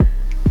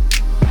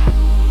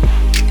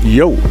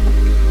Yo,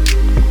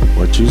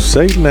 what you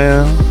say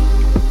now?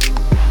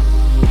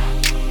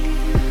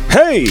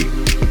 Hey!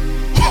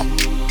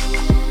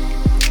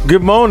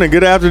 Good morning,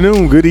 good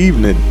afternoon, good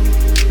evening,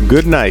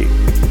 good night.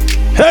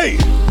 Hey!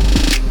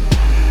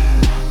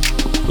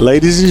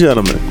 Ladies and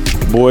gentlemen,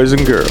 boys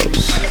and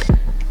girls.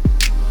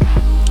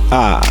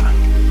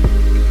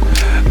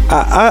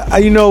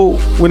 You know,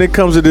 when it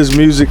comes to this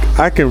music,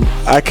 I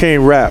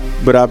can't rap,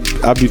 but I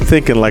be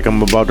thinking like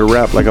I'm about to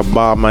rap, like I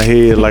bob my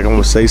head, like I'm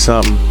gonna say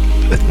something,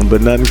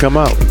 but nothing come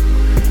out,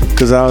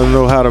 cause I don't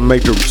know how to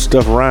make the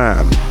stuff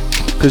rhyme.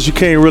 Cause you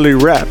can't really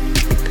rap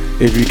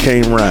if you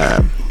can't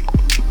rhyme.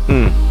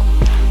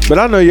 But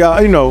I know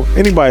y'all, you know,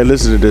 anybody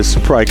listening to this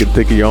probably can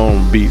think of your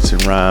own beats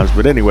and rhymes.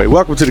 But anyway,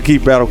 welcome to the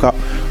Keith Battle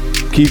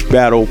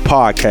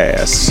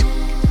Podcast.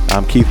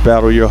 I'm Keith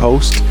Battle, your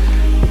host.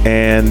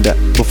 And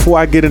before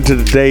I get into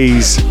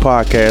today's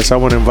podcast, I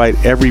want to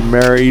invite every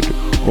married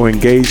or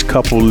engaged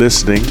couple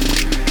listening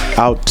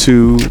out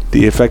to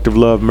the Effective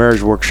Love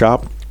Marriage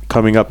Workshop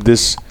coming up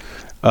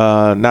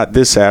not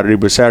this Saturday,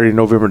 but Saturday,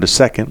 November the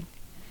 2nd.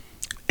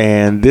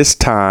 And this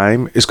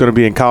time it's going to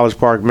be in College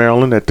Park,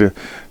 Maryland at the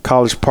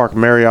College Park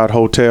Marriott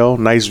Hotel.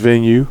 Nice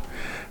venue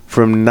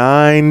from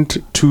 9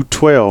 to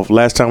 12.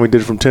 Last time we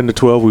did it from 10 to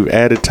 12. We've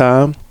added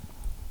time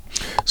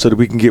so that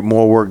we can get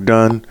more work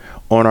done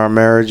on our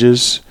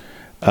marriages.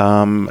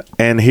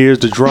 And here's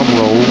the drum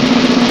roll.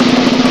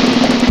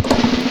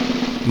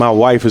 My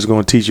wife is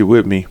going to teach it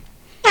with me.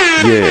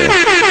 Yeah,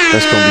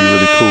 that's going to be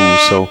really cool.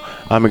 So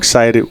I'm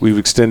excited. We've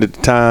extended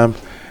the time.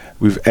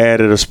 We've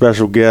added a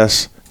special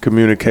guest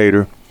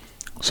communicator.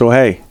 So,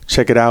 hey,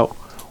 check it out.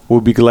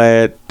 We'll be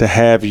glad to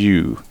have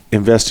you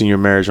invest in your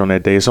marriage on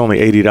that day. It's only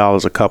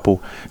 $80 a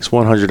couple. It's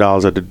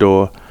 $100 at the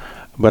door.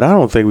 But I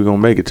don't think we're going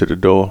to make it to the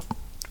door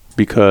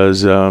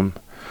because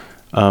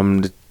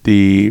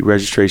the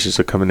registrations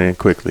are coming in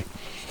quickly.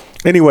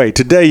 Anyway,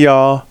 today,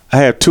 y'all, I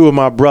have two of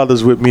my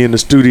brothers with me in the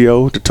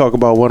studio to talk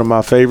about one of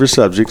my favorite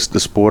subjects, the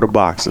sport of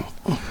boxing,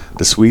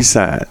 the sweet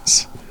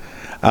science.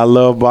 I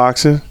love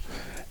boxing.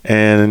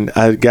 And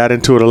I got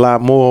into it a lot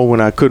more when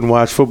I couldn't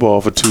watch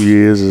football for 2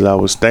 years as I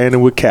was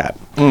standing with Cap.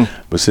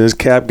 But since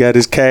Cap got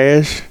his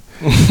cash,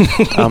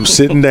 I'm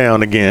sitting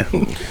down again.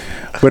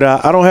 But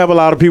I don't have a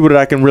lot of people that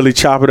I can really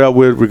chop it up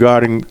with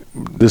regarding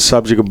the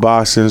subject of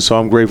boxing. So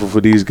I'm grateful for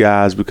these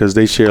guys because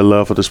they share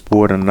love for the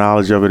sport and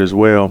knowledge of it as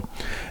well.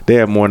 They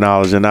have more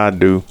knowledge than I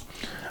do.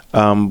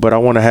 But I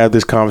want to have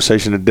this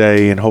conversation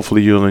today, and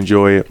hopefully you'll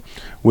enjoy it.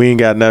 We ain't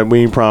got nothing.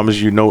 We ain't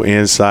promised you no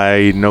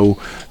insight, no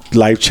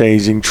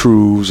life-changing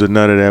truths or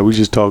none of that. We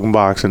just talking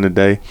boxing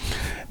today.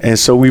 And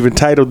so we've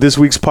entitled this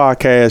week's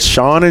podcast,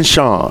 Shaun and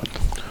Shaun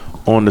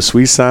on the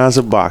Sweet Science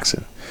of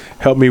Boxing.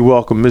 Help me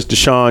welcome Mr.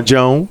 Shaun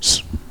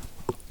Jones.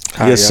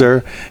 Hi, yes,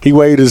 sir. He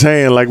waved his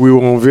hand like we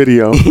were on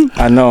video.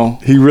 I know.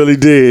 He really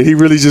did. He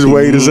really just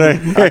waved his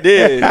hand. I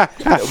did.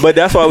 But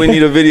that's why we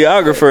need a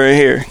videographer in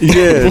here.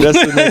 Yeah,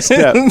 that's the next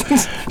step.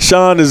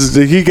 Shaun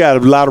he got a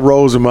lot of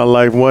roles in my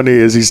life. One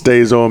is he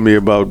stays on me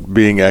about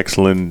being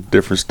excellent,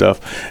 different stuff.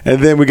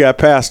 And then we got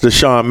Pastor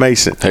Shaun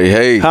Mason.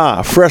 Hey.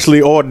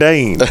 Freshly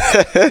ordained.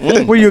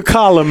 Where your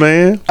collar,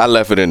 man? I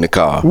left it in the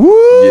car. Woo!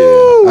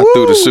 Yeah, I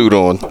threw the suit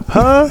on.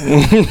 Huh?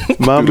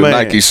 My threw the man.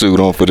 Nike suit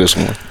on for this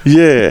one.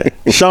 Yeah.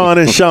 Shaun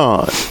and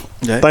Shaun.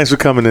 Yeah. Thanks for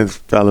coming in,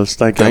 fellas.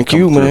 Thank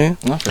you, man.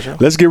 No, for sure.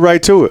 Let's get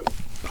right to it.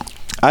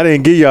 I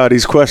didn't give y'all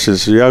these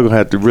questions, so y'all gonna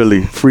have to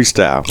really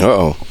freestyle.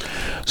 Uh-oh.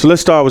 So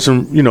let's start with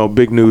some,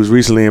 big news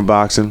recently in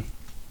boxing.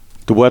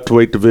 The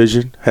welterweight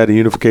division had a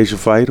unification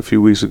fight a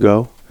few weeks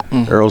ago.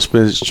 Errol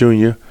Spence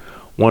Jr.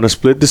 won a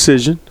split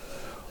decision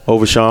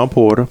over Shaun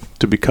Porter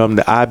to become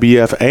the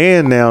IBF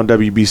and now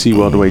WBC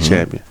welterweight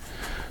champion.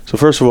 So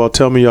first of all,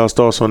 tell me y'all's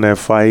thoughts on that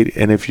fight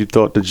and if you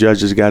thought the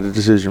judges got the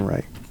decision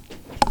right.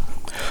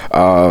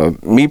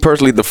 Me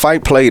personally, the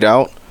fight played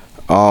out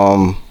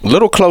a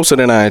little closer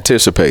than I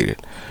anticipated.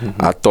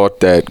 I thought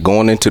that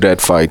going into that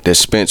fight that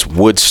Spence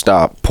would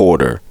stop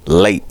Porter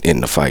late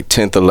in the fight.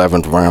 10th,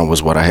 11th round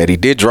was what I had. He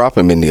did drop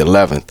him in the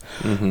 11th.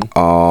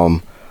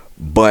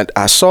 But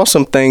I saw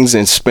some things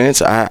in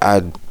Spence.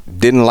 I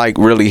didn't like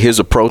really his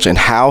approach and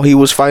how he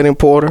was fighting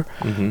Porter.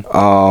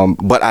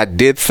 But I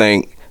did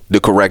think the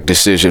correct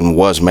decision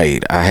was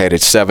made. I had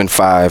it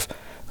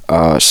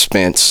 7-5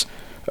 Spence.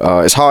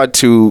 It's hard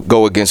to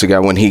go against a guy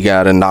when he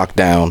got a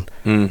knockdown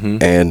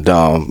and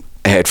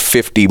had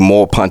 50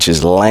 more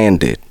punches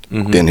landed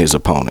than his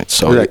opponent.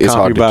 So it's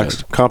hard to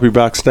judge.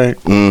 CompuBox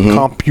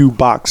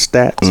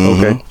stats.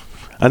 Okay.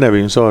 I never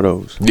even saw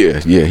those.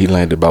 Yeah, he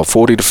landed about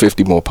 40 to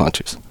 50 more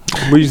punches.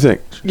 What do you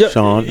think,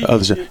 Shaun?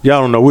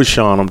 Y'all don't know which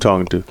Shaun I'm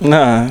talking to.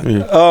 Nah.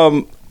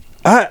 Yeah.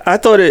 I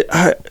thought it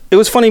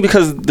was funny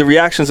because the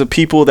reactions of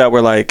people that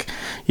were like,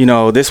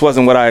 this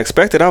wasn't what I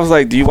expected. I was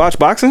like, do you watch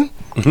boxing?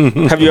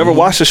 Have you ever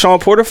watched a Shaun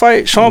Porter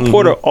fight? Shaun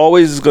Porter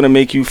always is going to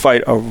make you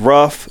fight a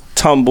rough,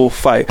 tumble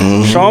fight.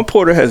 Shaun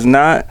Porter has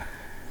not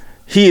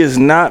he has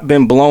not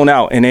been blown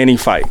out in any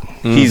fight.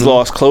 He's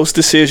lost close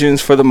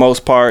decisions for the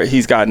most part.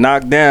 He's got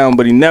knocked down,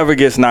 but he never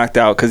gets knocked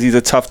out because he's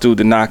a tough dude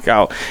to knock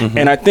out.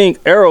 And I think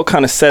Errol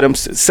kind of set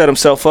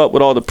himself up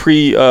with all the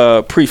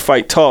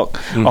pre-fight talk.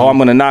 Oh, I'm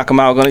going to knock him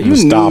out.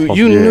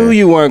 You knew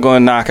you weren't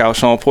going to knock out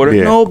Shaun Porter.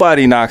 Yeah.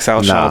 Nobody knocks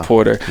out Shaun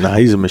Porter. Nah,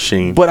 he's a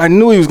machine. But I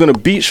knew he was going to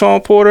beat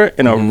Shaun Porter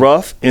in a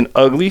rough and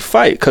ugly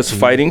fight because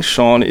fighting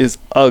Shaun is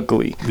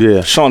ugly.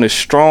 Yeah. Shaun is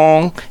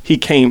strong. He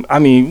came, I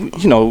mean,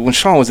 you know, when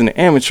Shaun was in the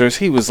amateurs,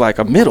 he was like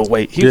a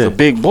middleweight. He was a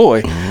big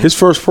boy. His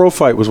first pro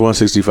fight was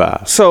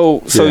 165.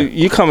 So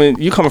you coming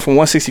from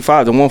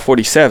 165 to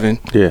 147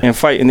 and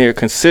fighting there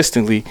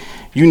consistently,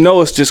 you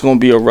know it's just going to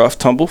be a rough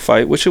tumble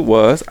fight, which it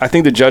was. I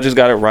think the judges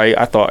got it right.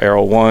 I thought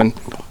Errol won.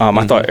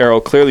 I thought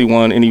Errol clearly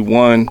won, and he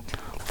won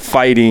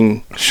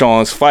fighting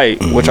Shaun's fight,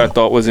 which I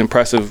thought was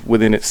impressive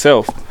within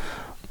itself.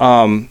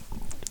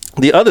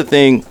 The other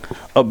thing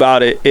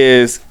about it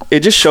is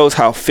it just shows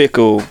how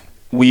fickle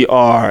we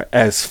are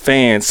as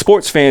fans,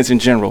 sports fans in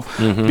general,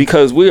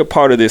 because we are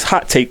part of this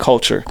hot take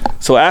culture.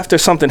 So after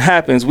something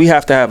happens, we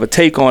have to have a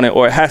take on it,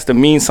 or it has to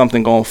mean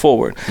something going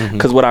forward.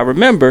 Because what I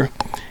remember,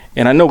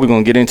 and I know we're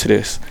going to get into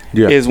this,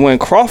 is when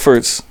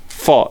Crawford's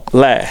fought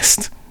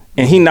last,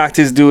 and he knocked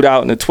his dude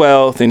out in the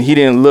 12th, and he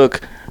didn't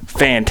look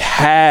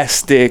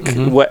fantastic.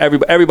 What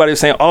everybody was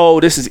saying,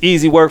 oh, this is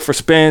easy work for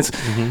Spence.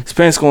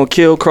 Spence gonna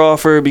kill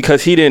Crawford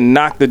because he didn't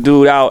knock the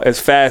dude out as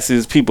fast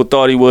as people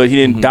thought he would. He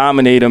didn't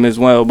dominate him as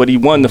well, but he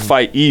won the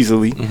fight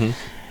easily.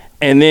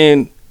 And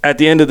then at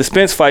the end of the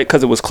Spence fight,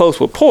 because it was close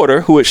with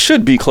Porter, who it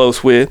should be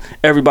close with,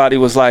 everybody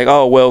was like,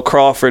 oh, well,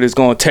 Crawford is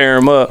going to tear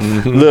him up.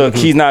 Look,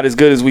 he's not as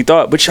good as we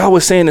thought. But y'all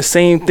was saying the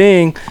same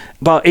thing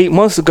about 8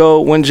 months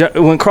ago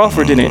when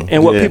Crawford didn't.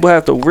 And what people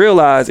have to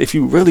realize, if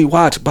you really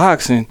watch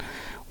boxing,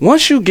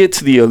 once you get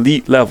to the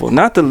elite level,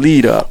 not the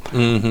lead up,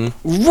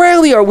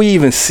 rarely are we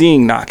even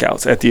seeing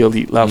knockouts at the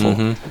elite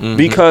level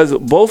because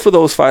both of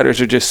those fighters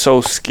are just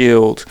so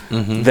skilled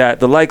that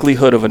the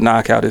likelihood of a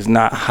knockout is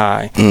not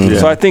high.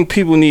 So I think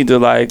people need to,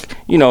 like,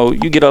 you know,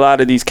 you get a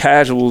lot of these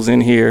casuals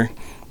in here,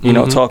 you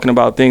know, talking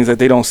about things that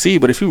they don't see.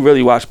 But if you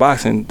really watch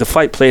boxing, the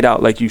fight played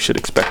out like you should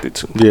expect it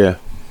to.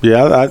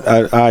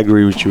 I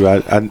agree with you.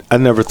 I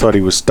never thought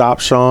he would stop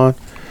Shaun.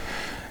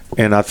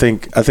 And I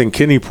think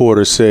Kenny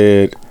Porter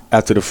said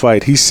after the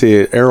fight, he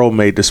said Errol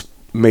made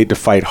the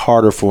fight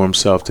harder for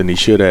himself than he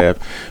should have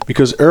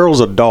because Errol's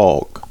a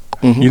dog.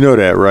 You know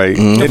that, right?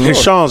 And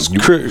Shaun's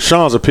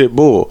a pit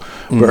bull,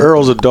 but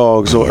Errol's a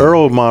dog. So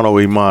Errol mano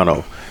y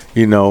mano,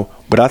 you know.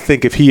 But I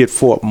think if he had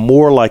fought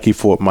more like he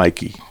fought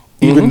Mikey,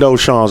 even though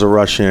Shaun's a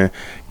Russian,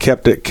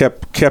 kept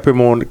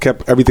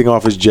everything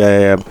off his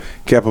jab,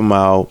 kept him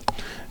out,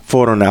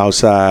 fought on the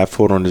outside,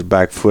 fought on his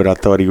back foot, I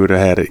thought he would have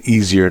had an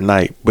easier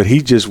night. But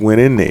he just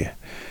went in there.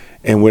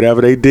 And whatever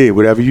they did,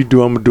 whatever you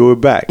do, I'm going to do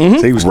it back.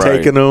 So he was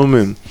taking them.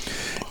 And,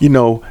 you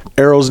know,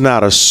 Errol's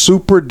not a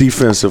super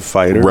defensive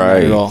fighter.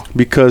 Right.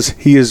 Because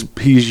he's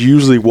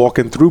usually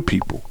walking through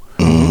people.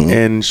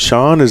 And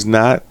Shaun is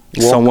not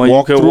someone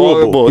you can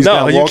walk.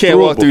 No, you can't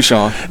walk through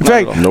Shaun. In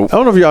fact, I don't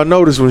know if y'all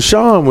noticed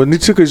when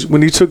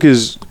he took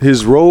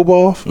his robe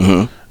off,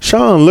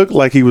 Shaun looked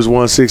like he was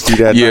 160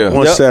 that night,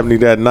 170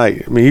 that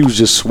night. I mean, he was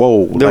just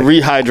swole. The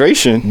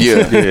rehydration.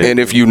 Yeah. And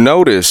if you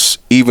notice,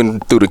 even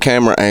through the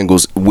camera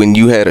angles, when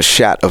you had a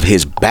shot of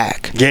his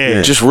back,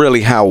 just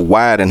really how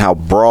wide and how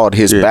broad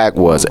his back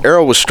was.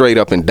 Errol was straight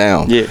up and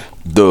down.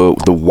 The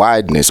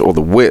wideness or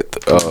the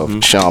width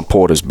of Shaun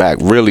Porter's back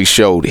really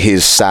showed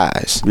his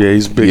size. Yeah,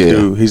 he's a big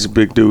dude. He's a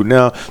big dude.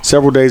 Now,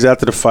 several days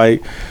after the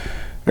fight,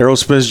 Errol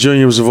Spence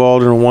Jr. was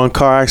involved in a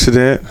one-car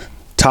accident,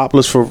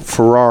 topless for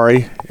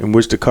Ferrari, in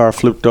which the car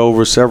flipped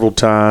over several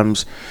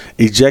times,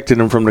 ejected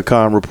him from the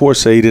car, and reports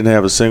say he didn't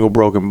have a single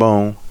broken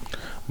bone,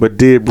 but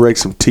did break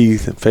some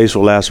teeth and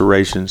facial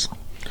lacerations.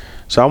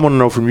 So I want to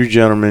know from you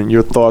gentlemen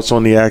your thoughts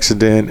on the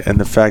accident and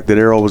the fact that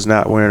Errol was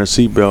not wearing a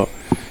seatbelt,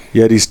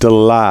 yet he's still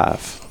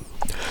alive.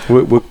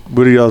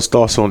 What are y'all's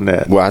thoughts on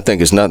that? Well, I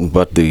think it's nothing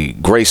but the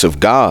grace of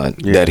God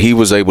that he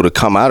was able to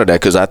come out of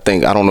that, because I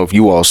don't know if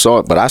you all saw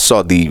it, but I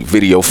saw the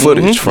video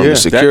footage from the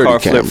security that car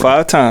camera. flipped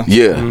 5 times.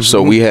 Yeah,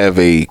 so we have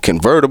a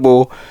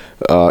convertible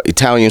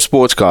Italian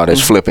sports car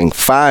that's flipping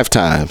 5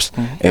 times,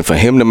 and for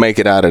him to make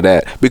it out of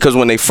that, because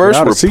when they first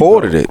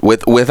reported it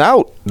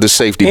without the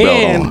safety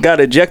belt on, and got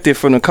ejected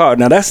from the car.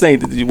 Now that's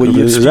what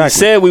you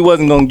said, we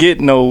wasn't gonna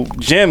get no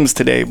gems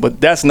today,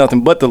 but that's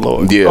nothing but the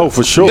Lord. Yeah. Oh,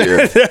 for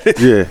sure.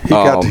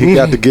 He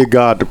got to give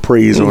God the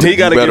praise on it. He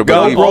got to give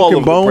God all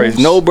of the praise.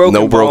 No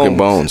broken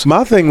bones.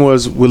 My thing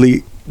was, will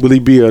he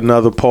be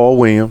another Paul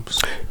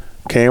Williams?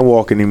 Can't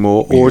walk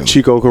anymore, or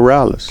Chico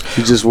Corrales.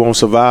 He just won't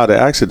survive the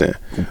accident.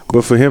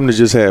 But for him to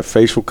just have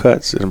facial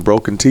cuts and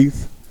broken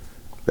teeth,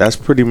 that's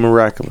pretty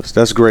miraculous.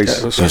 That's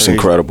grace. That's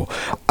incredible.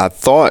 I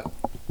thought,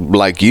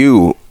 like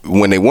you,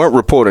 when they weren't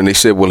reporting, they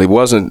said, well, it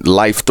wasn't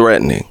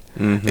life-threatening.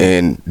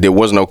 And there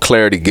was no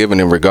clarity given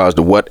in regards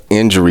to what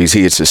injuries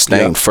he had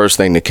sustained. First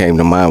thing that came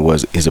to mind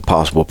was, is it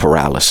possible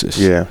paralysis?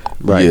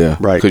 Right.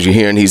 Because you're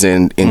hearing he's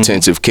in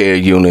intensive care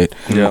unit,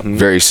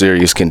 very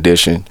serious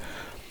condition.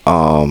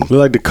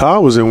 Like the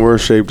car was in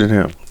worse shape than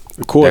him,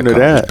 according to car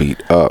was that.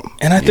 beat up.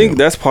 And I think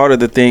that's part of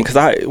the thing,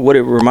 because what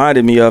it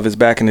reminded me of is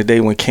back in the day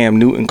when Cam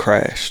Newton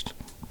crashed.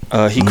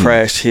 He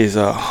crashed his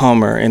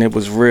Hummer, and it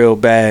was real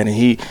bad, and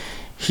he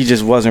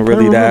just wasn't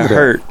really that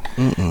hurt.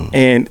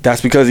 And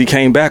that's because he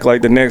came back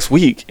like the next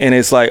week. And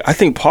it's like, I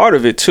think part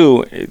of it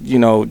too,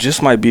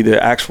 just might be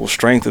the actual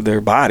strength of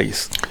their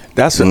bodies.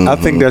 I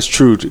think that's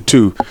true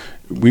too.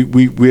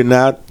 We're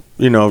not,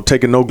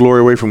 taking no glory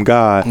away from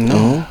God.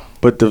 No.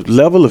 But the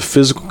level of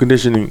physical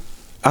conditioning,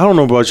 I don't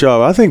know about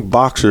y'all, but I think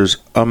boxers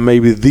are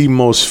maybe the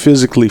most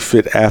physically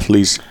fit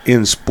athletes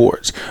in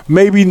sports.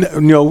 Maybe,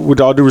 with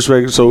all due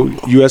respect, so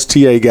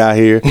USTA guy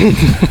here,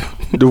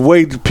 the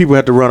way people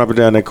have to run up and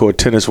down that court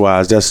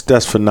tennis-wise,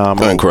 that's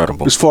phenomenal.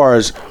 Incredible. As far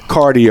as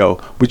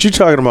cardio. But you're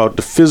talking about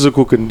the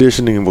physical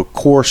conditioning with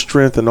core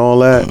strength and all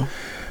that.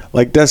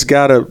 Like, that's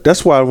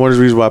why one of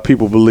the reasons why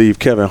people believe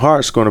Kevin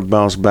Hart's going to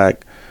bounce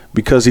back,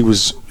 because he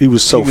was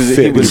so fit.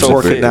 He was so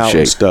working fit. out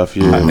and stuff.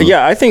 Yeah.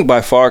 Yeah, I think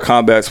by far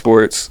combat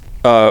sports,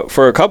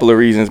 for a couple of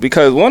reasons,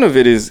 because one of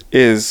it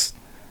is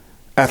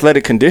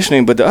athletic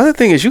conditioning, but the other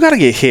thing is you got to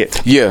get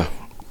hit. Yeah.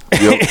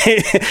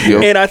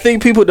 Yep. And I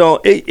think people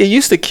don't, it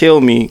used to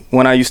kill me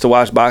when I used to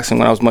watch boxing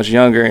when I was much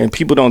younger, and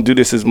people don't do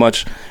this as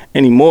much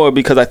anymore,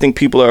 because I think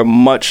people are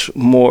much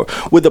more,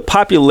 with the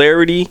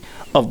popularity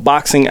of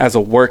boxing as a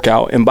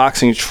workout and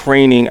boxing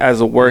training as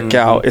a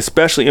workout,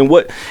 especially,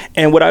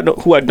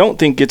 who I don't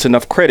think gets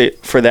enough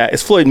credit for that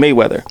is Floyd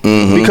Mayweather.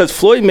 Because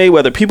Floyd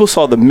Mayweather, people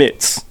saw the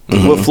mitts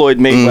with Floyd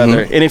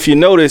Mayweather, and if you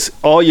notice,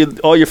 all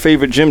your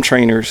favorite gym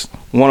trainers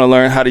want to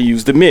learn how to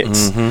use the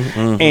mitts,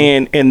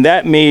 and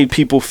that made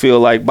people feel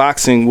like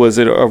boxing was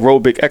an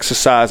aerobic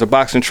exercise, or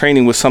boxing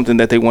training was something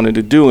that they wanted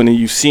to do. And then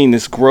you've seen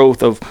this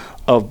growth of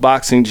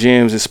boxing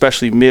gyms,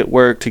 especially mid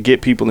work, to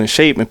get people in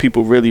shape, and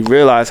people really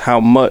realize how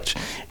much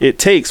it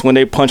takes when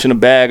they punch in a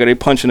bag or they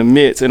punch in the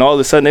mitts, and all of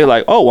a sudden they're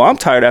like, oh, well, I'm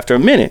tired after a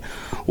minute.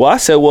 Well, I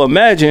said, well,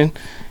 imagine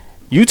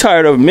you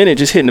tired of a minute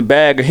just hitting the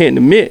bag or hitting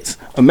the mitts.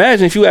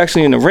 Imagine if you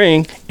actually in the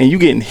ring and you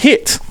getting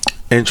hit.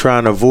 And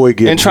trying to avoid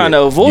getting hit.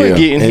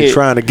 And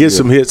trying to get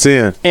some hits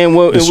in. And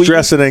the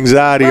stress and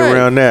anxiety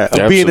around that.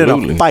 Of being in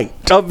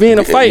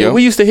a fight. And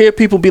we used to hear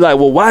people be like,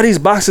 well, why these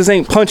boxers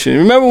ain't punching?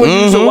 Remember when you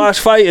used to watch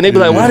fight and they be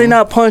like, why they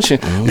not punching?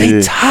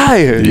 They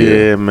tired.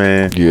 Yeah,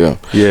 man. Yeah.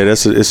 Yeah,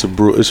 it's a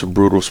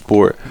brutal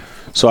sport.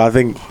 So I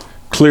think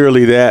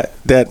clearly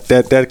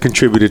that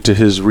contributed to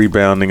his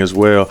rebounding as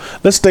well.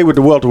 Let's stay with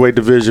the welterweight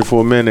division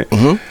for a minute.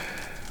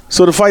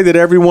 So the fight that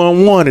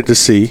everyone wanted to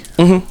see,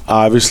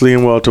 obviously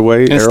in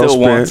welterweight, And Errol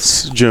still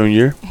Spence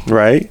Jr.,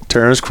 right?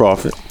 Terrence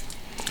Crawford.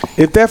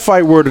 If that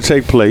fight were to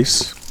take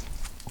place,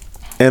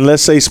 and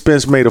let's say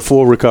Spence made a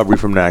full recovery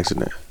from the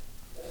accident,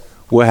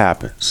 what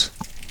happens?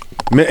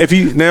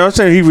 Now I'm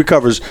saying he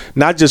recovers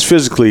not just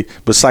physically,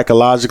 but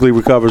psychologically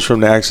recovers from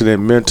the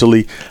accident,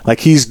 mentally.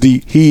 Like he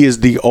is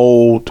the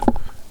old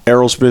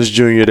Errol Spence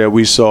Jr. that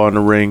we saw in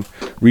the ring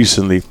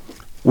recently.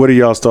 What are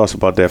y'all's thoughts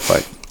about that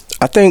fight?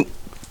 I think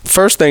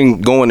first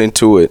thing going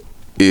into it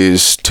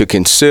is to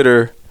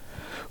consider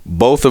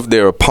both of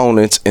their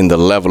opponents and the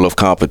level of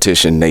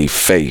competition they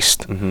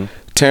faced.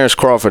 Terrence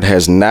Crawford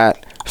has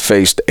not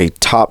faced a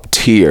top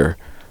tier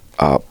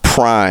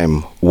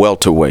prime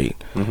welterweight,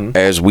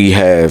 as we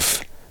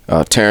have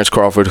Terrence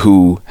Crawford,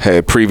 who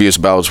had previous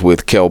bouts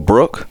with Kell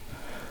Brook.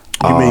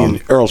 You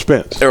mean Errol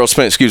Spence? Errol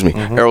Spence, excuse me.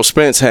 Errol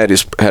Spence had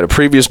a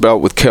previous bout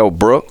with Kell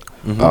Brook,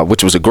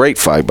 which was a great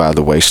fight, by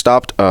the way.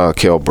 Stopped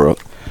Kell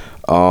Brook.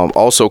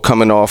 Also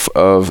coming off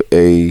of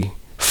a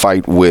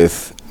fight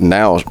with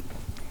now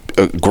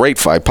a great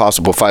fight,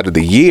 possible fight of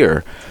the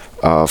year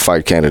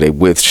fight candidate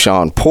with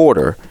Shaun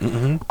Porter.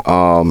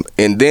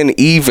 And then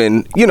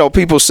even,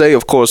 people say,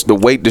 of course, the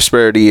weight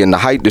disparity and the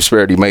height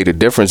disparity made a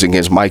difference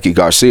against Mikey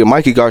Garcia.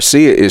 Mikey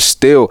Garcia is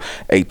still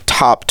a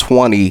top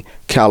 20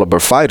 caliber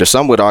fighter.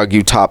 Some would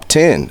argue top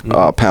 10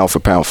 pound for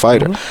pound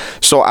fighter.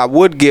 So I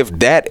would give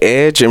that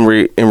edge in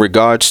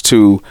regards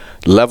to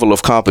level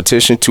of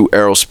competition to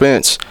Errol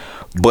Spence.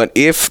 But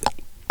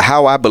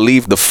how I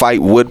believe the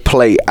fight would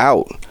play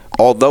out,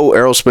 although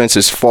Errol Spence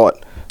has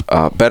fought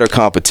better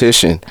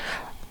competition,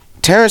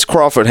 Terrence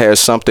Crawford has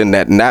something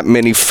that not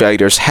many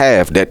fighters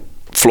have that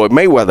Floyd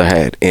Mayweather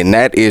had, and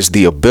that is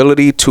the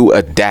ability to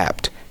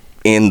adapt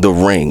in the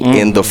ring,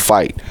 in the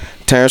fight.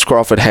 Terrence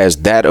Crawford has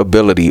that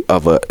ability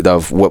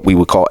of what we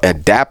would call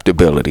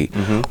adaptability,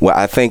 where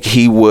I think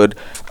he would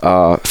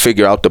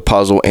figure out the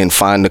puzzle and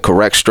find the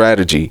correct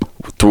strategy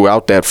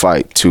throughout that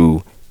fight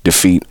to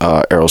defeat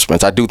Errol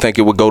Spence. I do think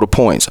it would go to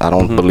points. I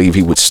don't believe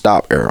he would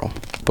stop Errol.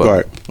 But,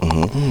 right.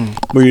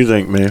 What do you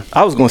think, man?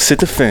 I was going to sit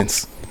the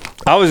fence.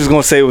 I was just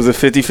going to say it was a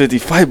 50-50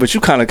 fight, but you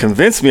kind of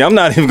convinced me. I'm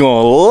not even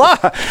going to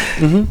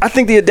lie. I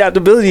think the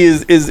adaptability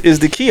is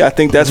the key. I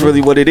think that's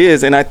really what it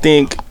is. And I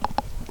think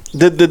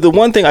the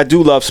one thing, I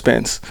do love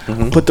Spence,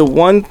 but the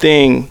one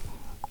thing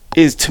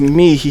is, to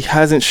me, he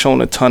hasn't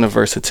shown a ton of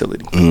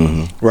versatility.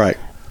 Right.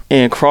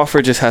 And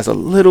Crawford just has a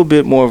little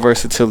bit more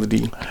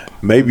versatility.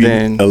 Maybe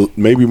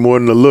more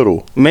than a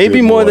little.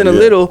 Maybe more than a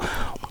little.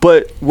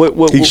 But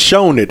what he's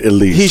shown it at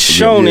least. He's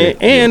shown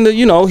it, and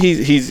you know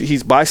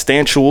he's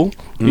bistantial.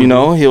 You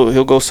know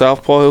he'll go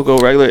southpaw, he'll go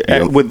regular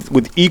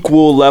with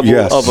equal level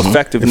of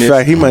effectiveness. In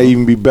fact, he might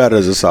even be better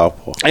as a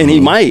southpaw. And he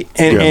might.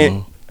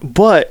 And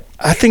but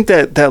I think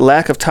that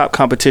lack of top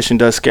competition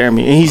does scare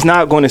me, and he's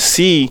not going to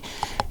see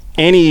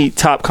any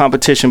top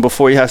competition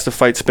before he has to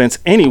fight Spence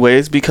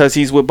anyways, because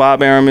he's with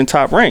Bob Arum in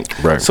Top Rank.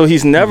 Right. So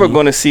he's never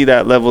going to see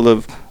that level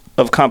of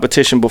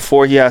competition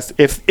before he has to,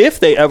 if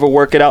they ever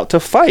work it out to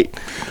fight.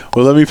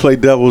 Well, let me play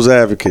devil's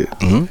advocate.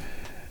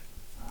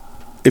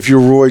 If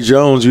you're Roy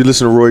Jones, you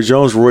listen to Roy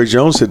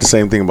Jones said the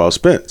same thing about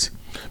Spence,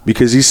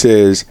 because he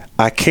says,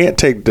 I can't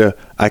take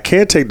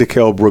the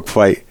Kell Brook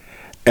fight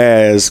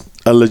as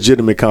a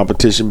legitimate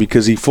competition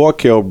because he fought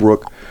Kell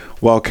Brook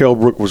while Kell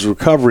Brook was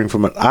recovering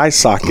from an eye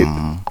socket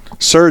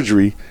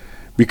surgery,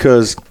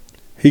 because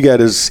he got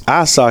his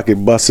eye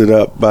socket busted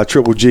up by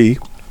Triple G.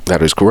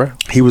 That is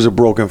correct. He was a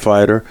broken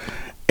fighter,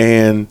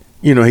 and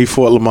you know he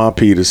fought Lamont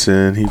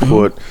Peterson, he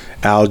fought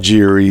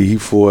Algieri, he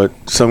fought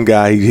some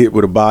guy he hit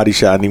with a body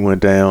shot and he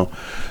went down.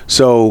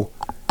 So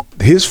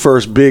his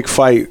first big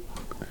fight,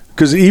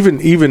 because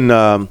even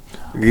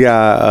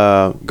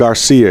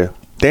Garcia,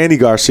 Danny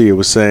Garcia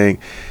was saying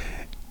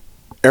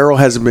Errol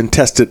hasn't been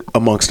tested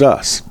amongst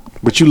us.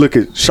 But you look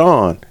at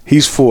Shaun,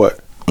 he's fought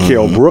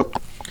Kell Brook,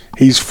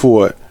 he's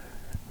fought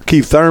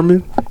Keith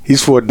Thurman,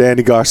 he's fought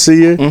Danny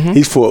Garcia,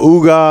 he's fought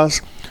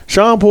Ugas.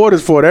 Shaun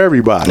Porter's fought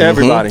everybody. And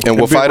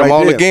we'll fight them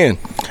all again.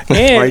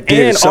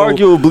 And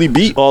arguably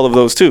beat all of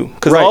those too,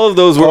 because all of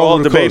those were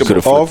all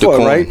debatable. All fought,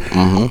 right?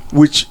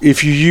 Which,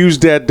 if you use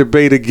that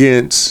debate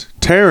against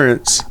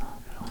Terrence,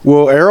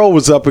 well, Errol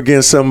was up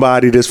against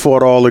somebody that's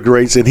fought all the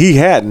greats, and he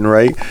hadn't,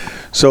 right?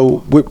 So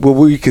what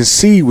we can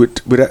see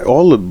with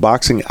all the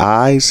boxing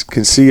eyes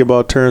can see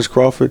about Terrence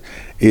Crawford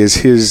is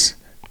his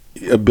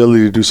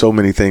ability to do so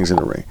many things in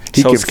the ring.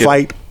 He can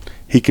fight,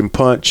 he can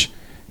punch,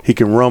 he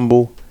can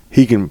rumble,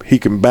 he can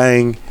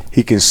bang,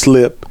 he can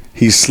slip,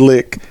 he's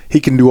slick, he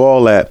can do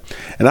all that.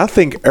 And I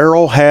think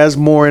Errol has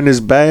more in his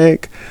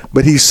bag,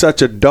 but he's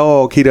such a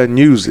dog, he doesn't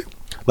use it.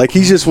 Like,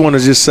 he just want to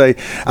just say,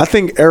 I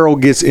think Errol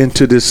gets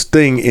into this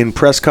thing in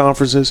press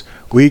conferences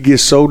where he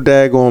gets so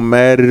daggone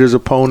mad at his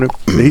opponent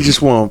that he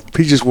just want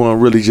to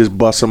really just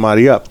bust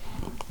somebody up.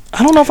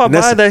 I don't know if I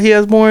buy that he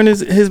has more in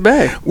his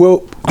bag.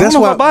 Well, that's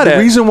why the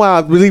reason why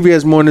I believe he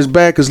has more in his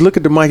bag, because look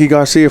at the Mikey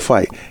Garcia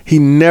fight. He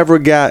didn't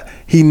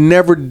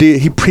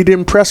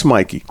press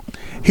Mikey.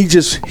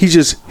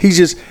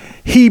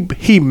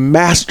 He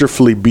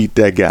masterfully beat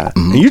that guy.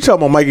 And you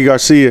talking about Mikey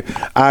Garcia,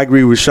 I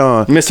agree with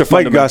Shaun.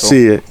 Mikey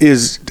Garcia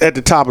is at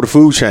the top of the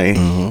food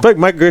chain. Like,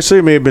 Mikey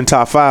Garcia may have been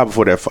top 5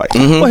 before that fight.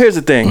 Well, here's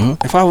the thing.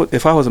 If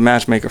I was a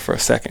matchmaker for a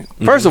second,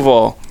 first of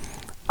all,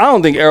 I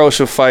don't think Errol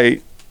should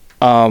fight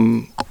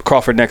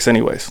Crawford next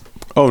anyways.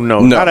 Oh no,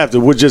 not after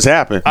what just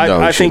happened.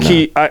 I think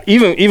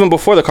even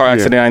before the car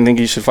accident, I think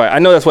he should fight. I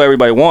know that's what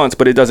everybody wants,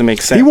 but it doesn't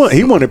make sense.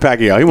 He wanted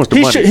Pacquiao. He wants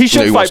the money. He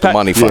should fight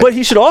Pacquiao, but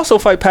he should also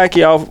fight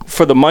Pacquiao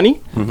for the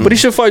money. But he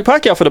should fight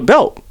Pacquiao for the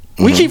belt.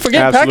 We keep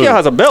forgetting Pacquiao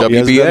has a belt.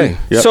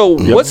 WBA. So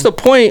what's the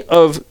point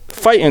of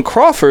fighting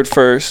Crawford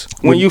first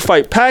when you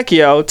fight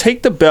Pacquiao?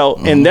 Take the belt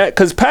and that,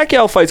 because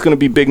Pacquiao fight's going to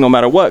be big no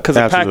matter what because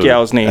of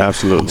Pacquiao's name.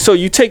 Absolutely. So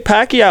you take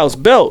Pacquiao's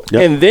belt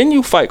and then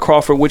you fight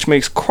Crawford, which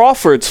makes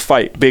Crawford's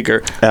fight bigger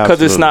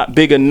because it's not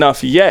big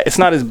enough yet. It's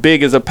not as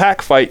big as a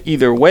Pac fight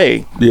either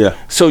way. Yeah.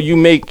 So you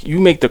make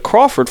the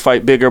Crawford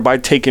fight bigger by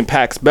taking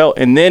Pac's belt,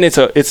 and then it's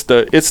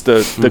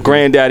the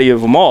granddaddy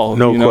of them all.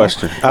 No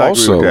question.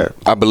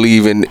 I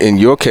believe in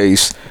your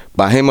case,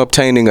 by him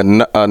obtaining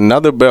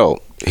another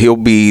belt, he'll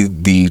be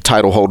the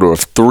title holder of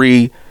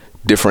 3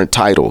 different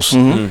titles.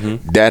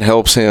 That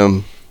helps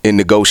him in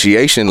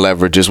negotiation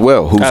leverage as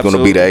well. Who's going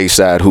to be the A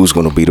side? Who's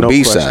going to be the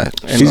B side?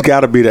 He's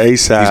got to be the A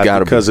side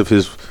because of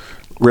his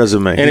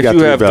resume. And if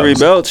you have 3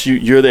 belts,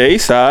 you're the A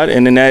side,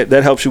 and then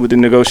that helps you with the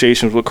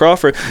negotiations with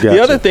Crawford. Gotcha. The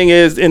other thing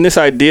is, in this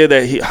idea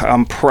that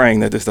I'm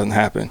praying that this doesn't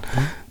happen.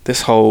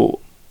 This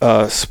whole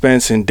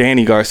Spence and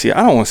Danny Garcia,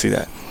 I don't want to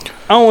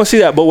see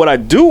that. But what I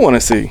do want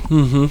to see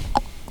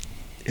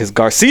is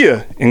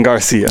Garcia and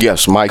Garcia.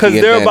 Yes, Mikey,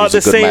 because they're about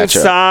the same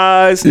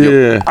size.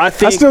 Yeah, I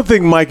still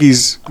think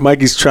Mikey's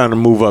trying to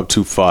move up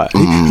too far.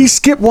 He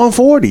skipped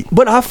 140,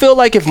 but I feel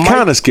like if Mike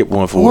kind of skipped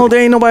 140. Well, there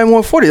ain't nobody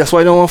 140. That's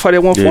why I don't want to fight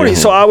at 140.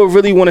 So I would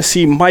really want to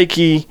see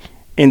Mikey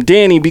and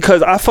Danny,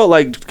 because I felt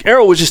like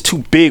Errol was just too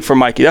big for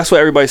Mikey. That's what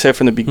everybody said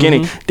from the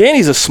beginning.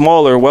 Danny's a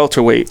smaller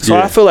welterweight, so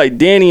I feel like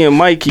Danny and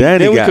Mikey.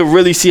 Then we could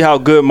really see how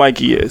good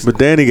Mikey is. But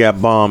Danny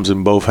got bombs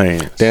in both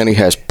hands. Danny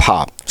has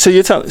pop. So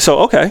you're telling? So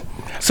okay.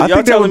 So I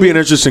think that would be an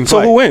interesting fight.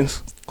 So who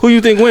wins? Who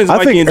you think wins?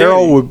 I think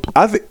Errol would.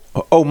 I think.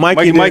 Oh,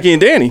 Mikey and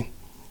Danny.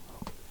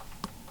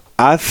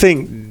 I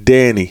think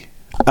Danny.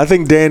 I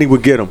think Danny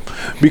would get him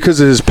because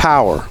of his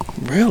power.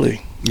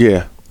 Really?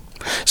 Yeah.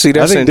 See,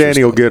 that's I think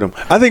Danny will get him.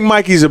 I think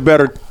Mikey's a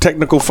better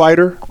technical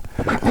fighter,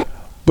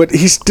 but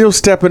he's still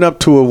stepping up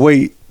to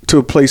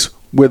a place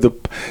where the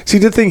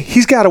thing,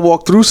 he's got to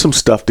walk through some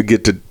stuff to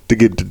get to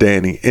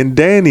Danny, and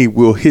Danny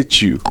will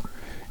hit you.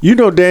 You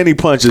know, Danny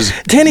punches.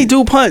 Danny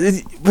do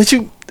punch, but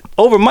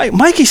over Mike.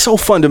 Mikey's so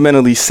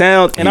fundamentally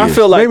sound, and I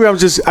feel like maybe I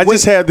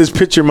just have this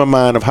picture in my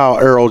mind of how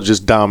Errol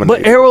just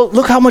dominated. But Errol,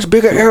 look how much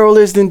bigger Errol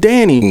is than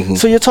Danny. Mm-hmm.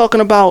 So you're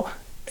talking about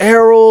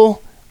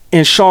Errol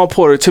and Shaun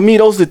Porter. To me,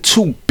 those are the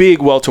two big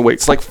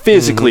welterweights, like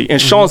physically,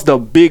 and Shaun's the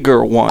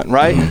bigger one,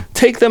 right?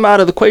 Take them out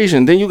of the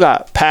equation. Then you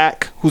got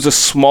Pac, who's a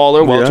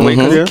smaller welterweight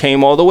because he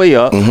came all the way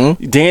up.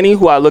 Danny,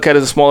 who I look at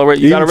as a smaller weight.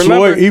 You got to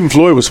remember. Even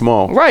Floyd was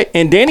small. Right,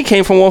 and Danny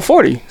came from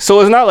 140. So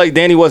it's not like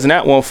Danny wasn't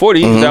at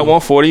 140. He was at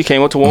 140. He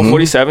came up to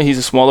 147. He's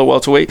a smaller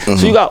welterweight.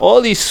 So you got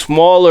all these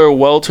smaller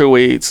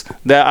welterweights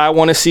that I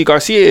want to see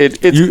Garcia.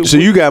 So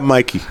you got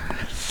Mikey.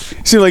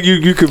 Seems like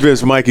you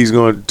convinced Mikey's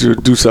going to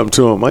do something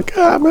to him. Like,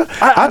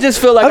 I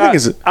just feel like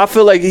I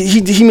feel like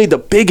he made the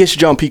biggest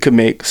jump he could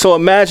make. So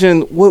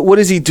imagine what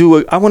does he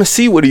do? I want to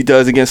see what he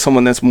does against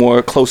someone that's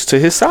more close to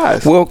his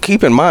size. Well,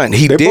 keep in mind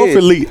they're both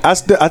elite. I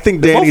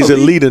think Danny's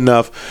elite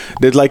enough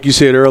that, like you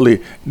said earlier,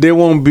 there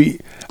won't be.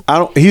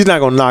 He's not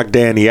going to knock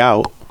Danny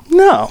out.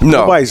 No.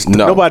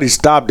 Nobody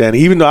stopped Danny.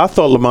 Even though I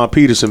thought Lamont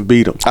Peterson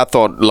beat him. I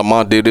thought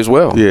Lamont did as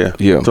well. Yeah.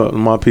 I thought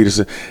Lamont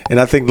Peterson, and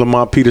I think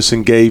Lamont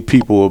Peterson gave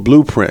people a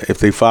blueprint if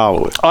they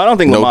follow it. Oh, I don't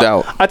think No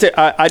Lamont. doubt.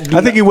 I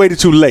think he waited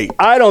too late.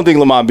 I don't think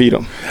Lamont beat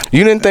him.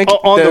 You didn't think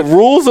on the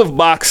rules of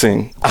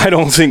boxing? I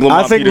don't think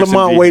Lamont. I think Peterson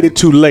Lamont beat waited him.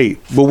 too late.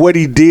 But what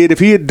he did, if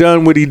he had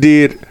done what he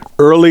did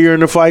earlier in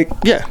the fight,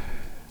 yeah.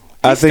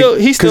 I think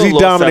because he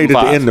dominated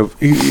the end of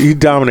he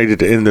dominated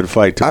the end of the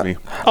fight to me.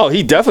 Oh,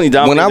 he definitely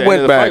dominated When I the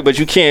went end of the back- fight, but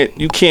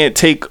you can't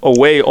take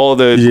away all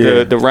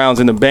the rounds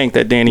in the bank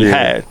that Danny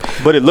had.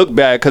 But it looked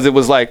bad because it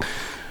was like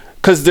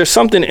because there's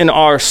something in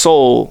our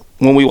soul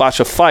when we watch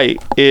a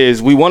fight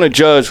is we want to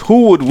judge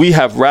who would we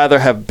have rather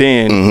have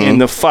been in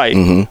the fight.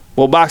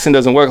 Well, boxing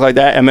doesn't work like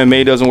that.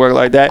 MMA doesn't work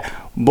like that.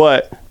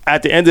 But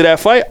at the end of that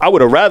fight, I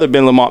would have rather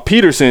been Lamont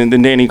Peterson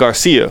than Danny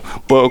Garcia.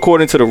 But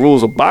according to the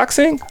rules of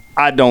boxing,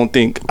 I don't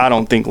think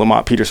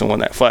Lamont Peterson won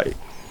that fight.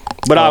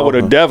 But I would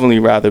have definitely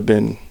rather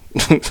been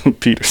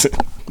Peterson.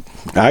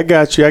 I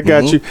got you.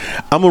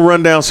 I'm gonna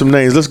run down some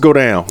names. Let's go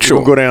down. Sure.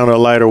 We'll go down to a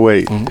lighter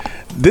weight.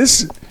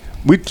 This,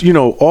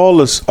 all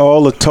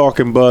the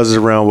talking buzz is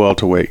around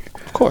welterweight.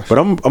 Of course. But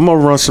I'm gonna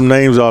run some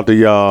names out to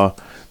y'all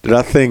that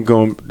I think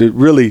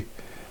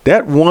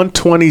that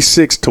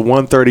 126 to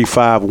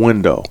 135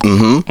 window.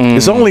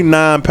 It's only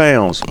 9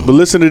 pounds. But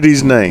listen to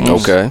these names.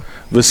 Okay.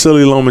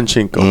 Vasily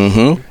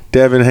Lomachenko.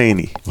 Devin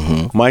Haney,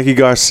 Mikey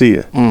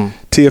Garcia,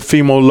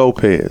 Teofimo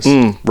Lopez,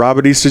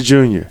 Robert Easter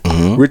Jr.,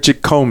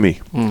 Richard Comey,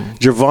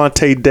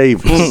 Gervonta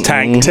Davis,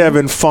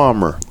 Tevin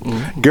Farmer,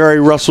 Gary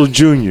Russell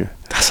Jr.,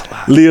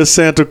 Leo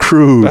Santa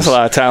Cruz. That's a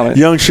lot of talent.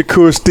 Young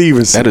Shakur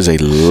Stevenson. That is a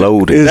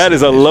loaded. That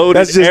is a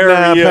loaded. That's just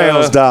area. 9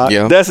 pounds, Doc.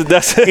 Yeah. That's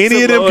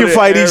Any of them can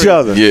fight each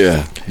other.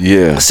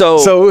 Yeah.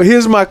 So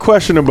here's my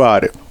question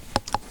about it.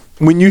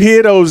 When you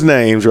hear those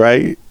names,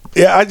 right?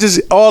 Yeah,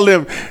 all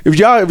them. If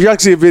y'all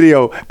see a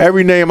video,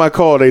 every name I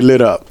call, they lit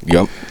up.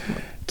 Yep.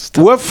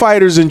 What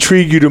fighters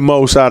intrigue you the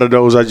most out of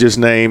those I just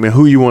named, and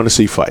who you want to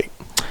see fight?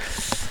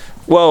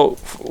 Well,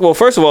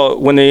 first of all,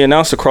 when they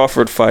announced the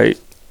Crawford fight,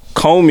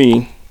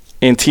 Comey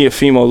and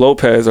Teofimo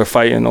Lopez are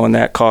fighting on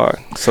that card.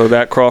 So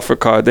that Crawford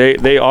card, they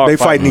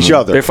fighting each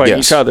other. They're fighting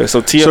each other.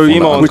 So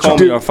Teofimo and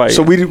Comey are fighting.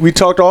 So we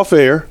talked off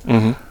air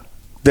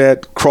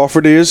that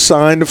Crawford is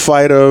signed to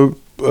fight a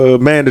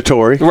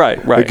mandatory, right,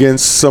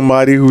 against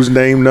somebody whose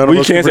name none of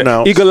us can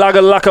pronounce.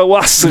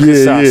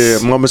 Yeah,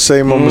 Mama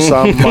say, Mama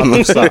sa,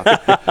 Mama sa.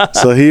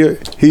 So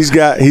he's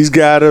got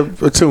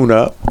a tune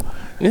up.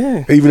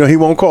 Yeah, even though he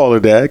won't call it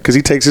that because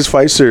he takes his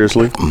fight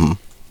seriously.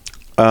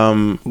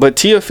 But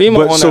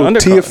Teofimo on the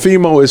undercard.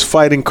 Teofimo is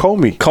fighting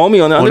Comey.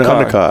 Comey on the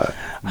undercard.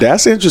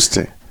 That's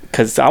interesting.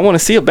 Because I want to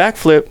see a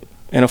backflip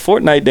and a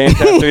Fortnite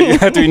dance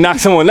after he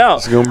knocks someone out.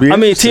 It's gonna be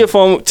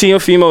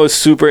Teofimo is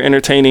super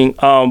entertaining.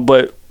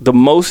 But the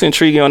most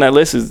intriguing on that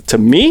list is, to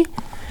me,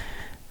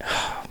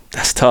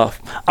 that's tough.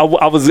 I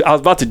was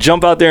about to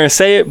jump out there and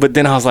say it, but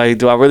then I was like,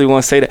 do I really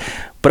want to say that?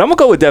 But I'm gonna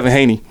go with Devin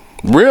Haney.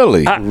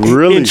 Really?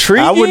 Really?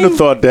 Intriguing. I wouldn't have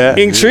thought that.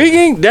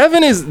 Intriguing.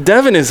 Devin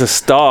is a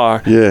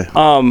star. Yeah.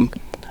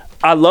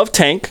 I love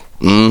Tank.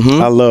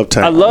 I love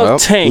Tank. I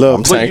love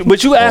Tank.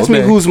 But you asked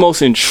me who's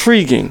most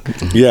intriguing.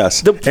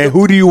 Yes. And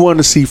who do you want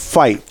to see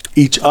fight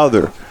each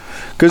other?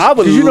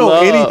 Because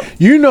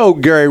you know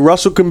Gary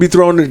Russell can be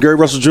thrown in. Gary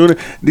Russell Jr.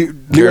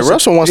 Gary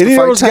Russell wants to fight.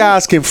 Any of those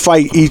guys can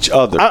fight each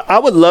other. I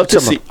would love to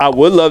see. I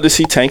would love to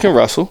see Tank and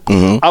Russell.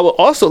 I would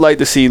also like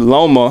to see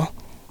Loma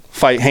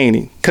fight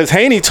Haney because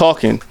Haney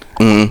talking.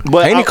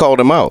 But Haney called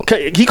him out.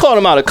 He called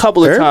him out a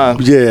couple of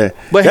times. Yeah,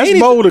 but that's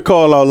bold to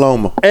call out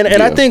Loma. And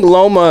I think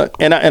Loma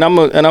and I'm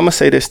gonna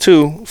say this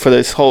too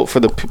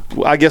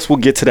I guess we'll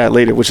get to that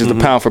later, which is the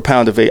pound for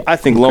pound debate. I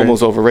think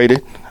Loma's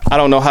overrated. I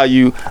don't know how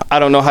you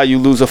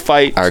lose a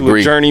fight to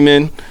a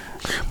journeyman.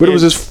 But it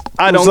was his.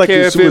 I don't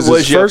care if it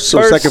was your first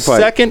or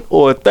second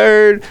or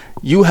third.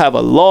 You have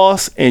a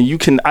loss,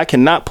 and I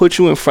cannot put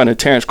you in front of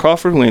Terrence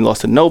Crawford, who ain't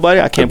lost to nobody.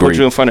 I can't put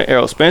you in front of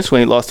Errol Spence, who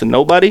ain't lost to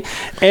nobody.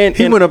 And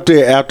he went up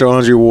there after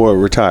Andre Ward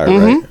retired,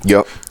 right?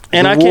 Yep.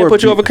 And I can't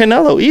put you over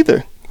Canelo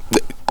either.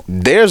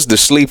 there's the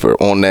sleeper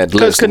on that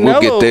list.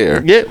 Canelo, we'll get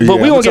there. Yeah, but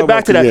we won't get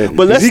back to that. Yeah.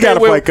 But let's he got a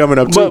fight coming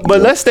up too.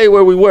 But let's stay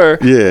where we were,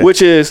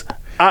 which is.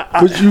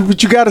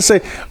 But you got to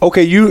say,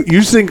 okay,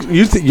 you think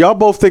y'all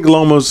both think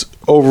Loma's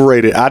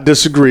overrated. I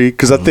disagree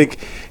because I think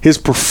his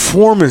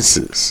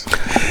performances.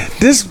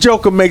 This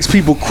Joker makes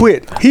people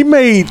quit. He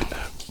made.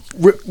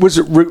 Was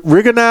it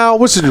Rigondeaux?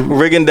 What's it?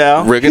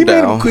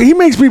 Rigondeaux. He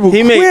makes people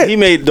quit. He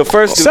made the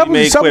first dude he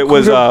made quit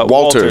was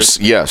Walters.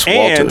 Yes,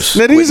 Walters.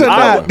 Now these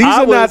are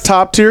not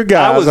top tier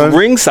guys. I was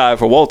ringside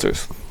for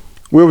Walters.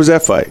 Where was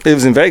that fight? It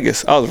was in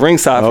Vegas. I was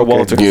ringside for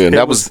Walters. Yeah,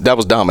 that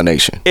was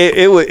domination.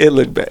 It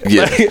looked bad.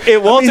 Yeah.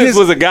 Walters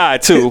was a guy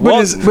too.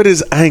 But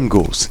his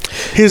angles,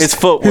 his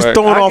footwork. his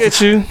throwing off.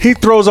 He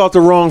throws off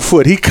the wrong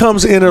foot. He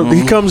comes in.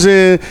 He comes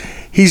in.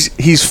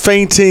 He's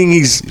feinting.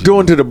 He's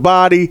doing to the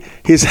body.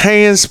 His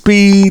hand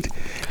speed,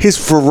 his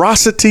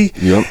ferocity.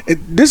 Yep.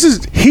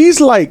 He's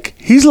like.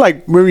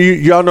 Remember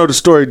y'all know the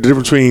story, the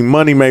difference between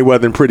Money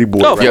Mayweather and Pretty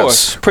Boy. Oh, of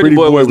course. Pretty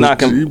Boy was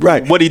knocking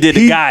right. What he did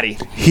to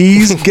Gotti.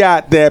 He's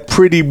got that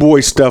Pretty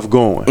Boy stuff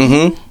going.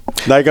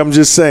 Mm-hmm. Like I'm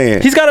just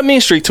saying, he's got a mean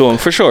streak to him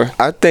for sure.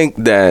 I think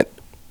that.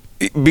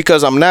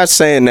 Because I'm not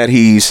saying that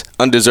he's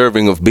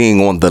undeserving of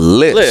being on the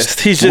list.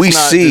 He's just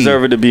not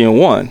deserving to be in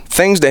one.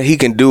 Things that he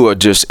can do are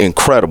just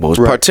incredible,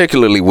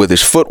 particularly with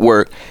his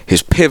footwork,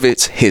 his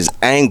pivots, his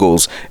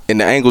angles,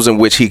 and the angles in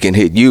which he can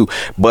hit you.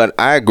 But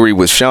I agree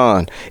with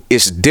Shaun.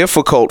 It's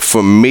difficult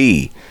for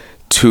me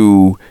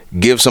to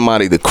give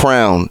somebody the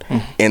crown,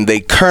 and they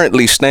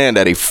currently stand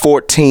at a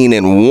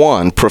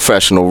 14-1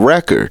 professional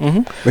record.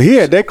 But he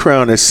had that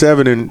crown at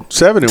 7-1.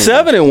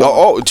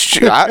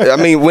 7-1. I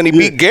mean, when he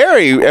beat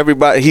Gary,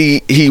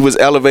 everybody he was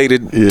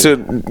elevated to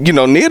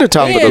near the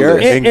top of the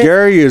list. And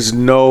Gary is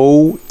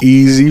no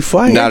easy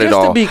fight. Not at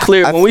all. To be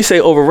clear, when we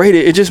say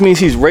overrated, it just means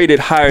he's rated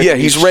higher. Yeah,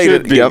 than he's he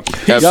rated. should be. Yep,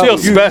 he's still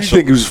special.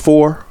 You think he was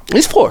 4?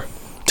 He's 4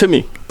 to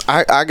me.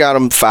 I got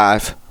him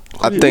 5.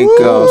 I think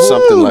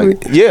something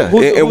like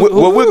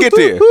we'll get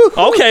there.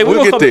 Okay,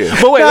 we'll get there.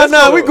 But wait,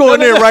 we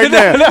going there right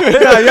now.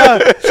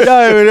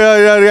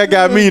 Y'all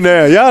got me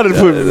now. Y'all done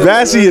put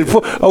Vassy in.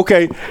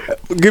 Okay,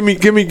 give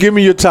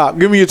me your top.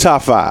 Give me your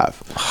top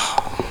 5.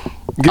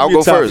 I'll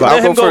go first.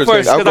 Let him go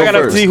first because I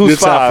gotta see who's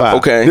 5.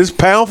 Okay. This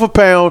pound for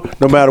pound,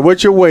 no matter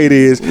what your weight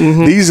is,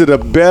 these are the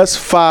best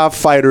 5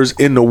 fighters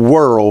in the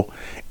world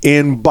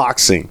in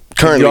boxing.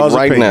 Currently,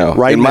 right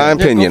now, in my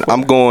opinion,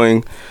 I'm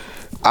going.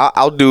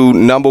 I'll do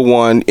number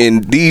 1,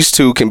 and these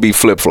two can be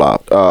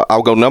flip-flopped.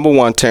 I'll go number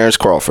 1, Terrence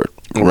Crawford,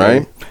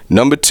 right?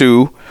 Number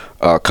 2,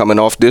 coming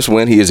off this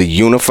win, he is a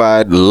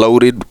unified,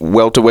 loaded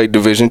welterweight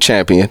division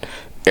champion,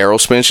 Errol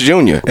Spence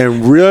Jr.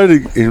 And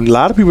really, a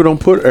lot of people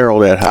don't put Errol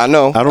that high. I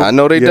know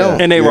they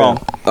don't. And they wrong.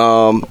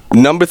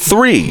 Number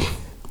 3,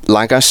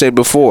 like I said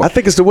before. I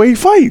think it's the way he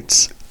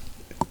fights.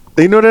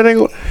 They know that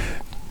ain't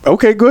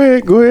Okay, go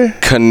ahead.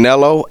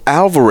 Canelo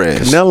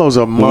Alvarez. Canelo's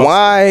a monster.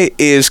 Why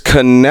is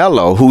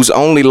Canelo, who's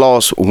only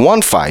lost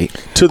 1 fight,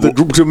 to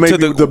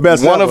the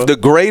best, one of the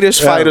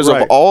greatest fighters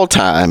of all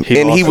time,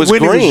 he was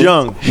when green.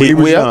 He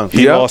was young.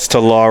 He lost to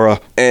Lara,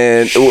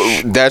 and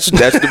that's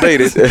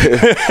debated.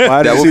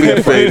 That would be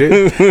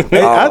debated.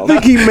 I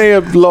think he may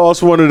have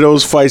lost one of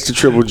those fights to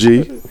Triple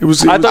G.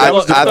 I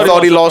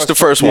thought he lost the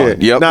first one.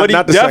 Yeah. Yep. But he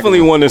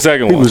definitely won the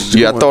second one.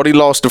 I thought he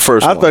lost the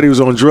first one. I thought he was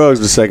on drugs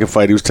the second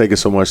fight. He was taking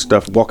so much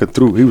stuff. He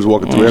was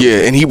walking through everything.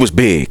 Yeah, and he was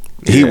big.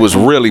 He was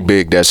really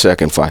big that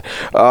second fight.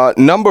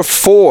 Number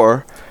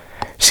 4,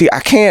 see,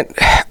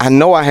 I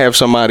know I have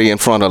somebody in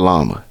front of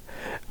Lama.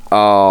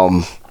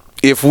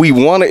 If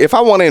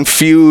I want to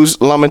infuse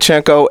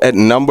Lomachenko at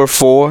number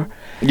 4,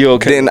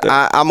 then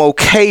I'm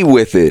okay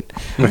with it.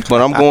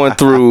 But I'm going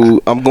through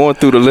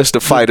the list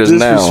of fighters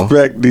now.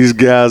 Disrespect these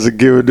guys are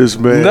giving this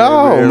man.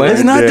 No, man.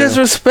 It's not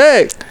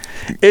disrespect.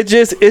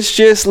 It's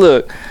just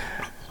look.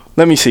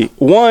 Let me see.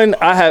 1,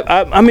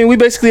 we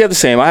basically have the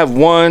same. I have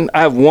one.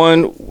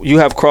 You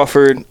have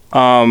Crawford.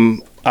 I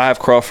have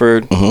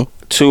Crawford.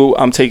 2,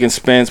 I'm taking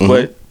Spence,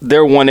 but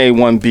they're 1A,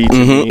 1B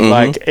to me.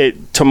 Like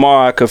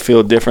tomorrow, I could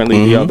feel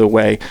differently the other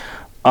way.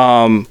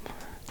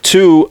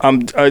 2,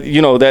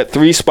 that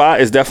 3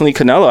 spot is definitely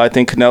Canelo. I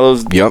think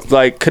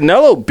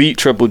Canelo beat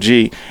Triple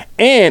G.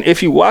 And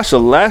if you watch the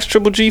last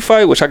Triple G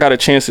fight, which I got a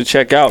chance to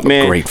check out,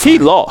 man, he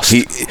lost.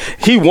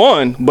 He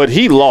won, but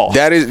he lost.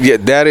 That is.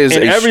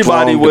 And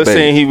everybody was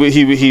saying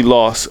he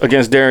lost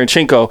against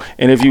Darenchenko.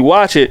 And if you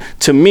watch it,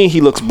 to me,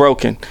 he looks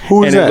broken.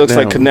 Who is that? It looks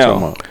like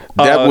Canelo.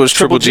 That was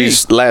Triple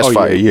G's last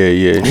fight.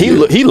 Yeah.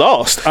 He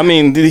lost. I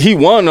mean, he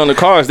won on the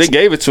cards. They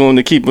gave it to him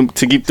to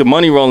keep the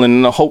money rolling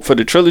and the hope for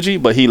the trilogy,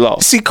 but he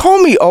lost. See,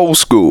 call me old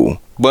school,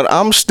 but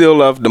I'm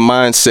still of the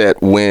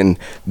mindset when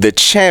the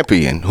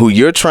champion, who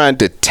you're trying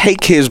to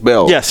take his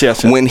belt,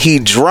 yes. when he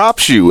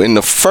drops you in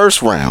the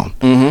first round,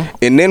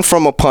 and then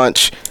from a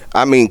punch,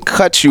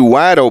 cuts you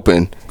wide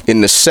open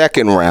in the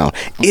second round,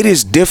 it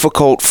is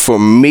difficult for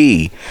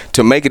me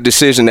to make a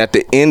decision at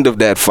the end of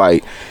that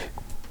fight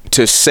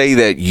to say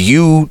that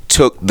you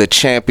took the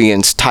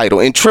champion's title.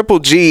 And Triple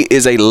G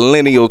is a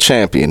lineal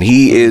champion.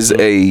 He is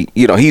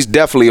he's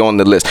definitely on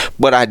the list.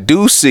 But I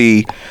do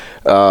see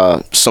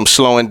some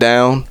slowing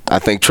down. I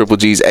think Triple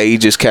G's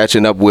age is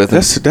catching up with him.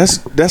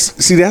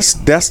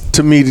 That's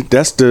to me,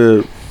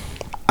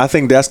 I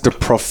think that's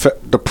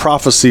the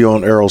prophecy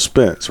on Errol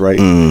Spence, right?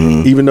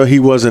 Even though he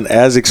wasn't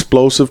as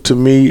explosive to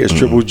me as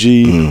Triple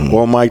G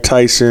or Mike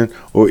Tyson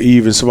or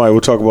even somebody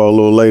we'll talk about a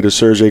little later,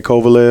 Sergey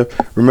Kovalev.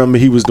 Remember,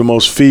 he was the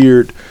most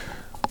feared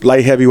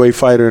light heavyweight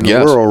fighter in the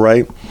world,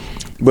 right?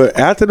 But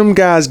after them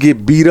guys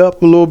get beat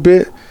up a little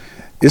bit,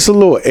 it's a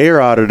little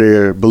air out of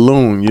their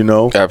balloon, you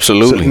know.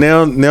 Absolutely.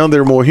 So now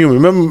they're more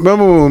human.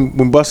 Remember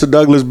when Buster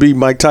Douglas beat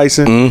Mike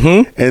Tyson,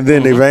 and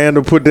then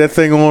Evander put that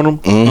thing on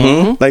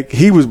him. Like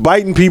he was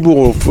biting people,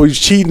 or he was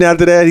cheating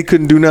after that. He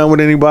couldn't do nothing with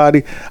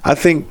anybody. I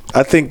think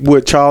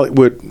what Charlie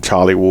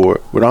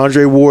Ward, what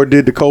Andre Ward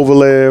did to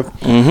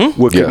Kovalev,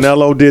 what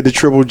Canelo did to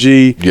Triple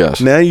G. Yes.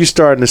 Now you're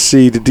starting to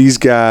see that these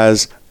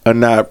guys are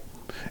not.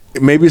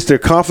 Maybe it's their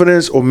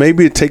confidence, or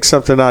maybe it takes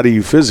something out of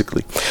you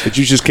physically that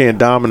you just can't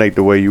dominate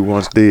the way you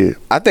once did.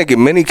 I think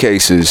in many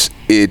cases,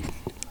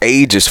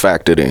 age is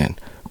factored in.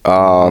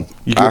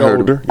 You get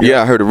older.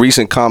 I heard a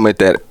recent comment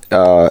that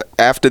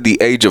after the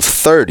age of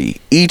 30,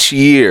 each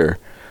year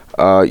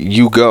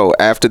you go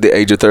after the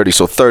age of 30,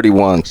 so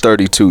 31,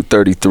 32,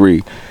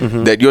 33,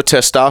 that your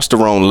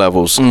testosterone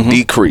levels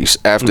decrease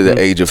after the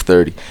age of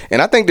 30.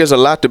 And I think there's a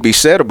lot to be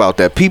said about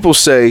that. People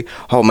say,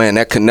 oh man,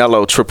 that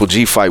Canelo Triple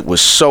G fight was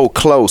so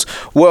close.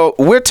 Well,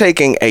 we're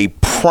taking a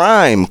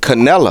prime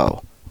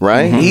Canelo,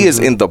 right? He is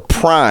in the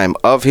prime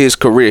of his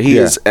career. He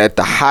is at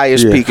the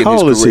highest peak in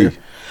his career.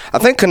 I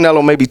think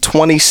Canelo maybe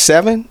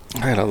 27. I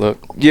gotta look.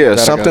 Yeah,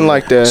 something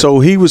like that. So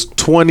he was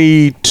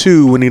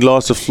 22 when he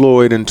lost to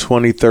Floyd in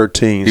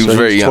 2013. He was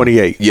very young.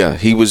 28. Yeah,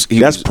 he was.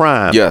 That's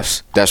prime.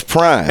 Yes, that's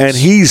prime. And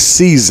he's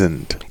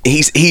seasoned.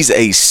 He's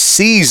a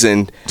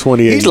seasoned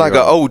 28. He's like an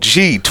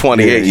OG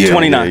 28 year.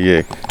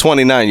 29.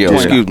 29 year old.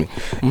 Excuse me.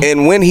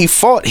 And when he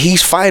fought,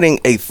 he's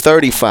fighting a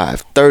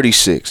 35,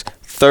 36,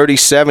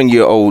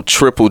 37-year-old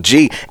Triple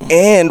G,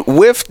 and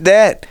with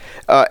that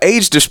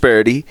age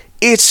disparity,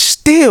 it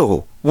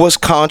still was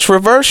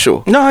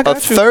controversial. No, I got a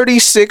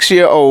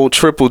 36-year-old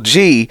Triple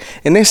G,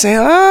 and they're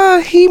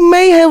saying, he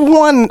may have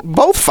won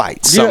both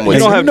fights. Yeah,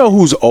 you know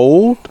who's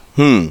old?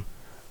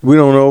 We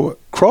don't know.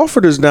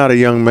 Crawford is not a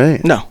young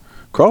man. No.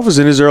 Crawford's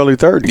in his early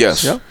 30s.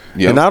 Yes. Yep.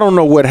 And I don't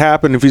know what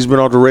happened if he's been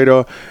off the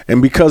radar,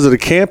 and because of the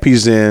camp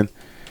he's in,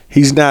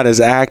 he's not as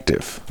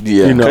active.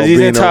 Yeah, because he's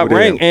in Top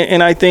Rank,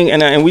 and I think,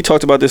 and we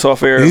talked about this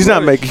off air. He's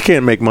not making. He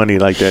can't make money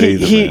like that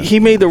either.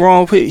 He made the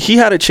wrong pick. He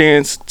had a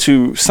chance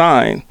to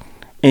sign,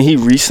 and he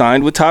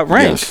re-signed with Top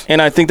Rank. Yes. And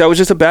I think that was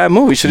just a bad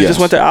move. He should have just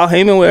went to Al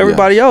Heyman with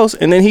everybody else,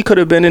 and then he could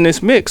have been in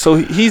this mix. So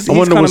he's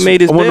kind of made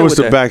his bed. I wonder what's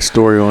with the that.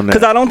 backstory on that.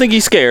 Because I don't think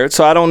he's scared,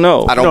 so I don't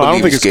know. I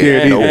don't think he's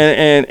scared.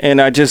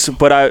 And I just,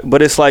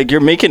 but it's like you're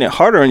making it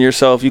harder on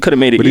yourself. You could have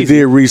made it easy. But he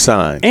did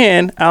re-sign.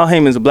 And Al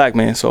Heyman's a black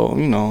man, so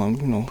you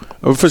know,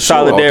 for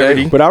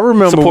solidarity. Sure. But I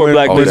remember support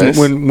black business.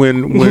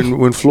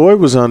 when Floyd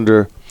was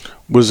under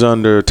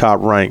Top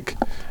Rank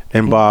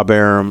and Bob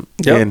Arum,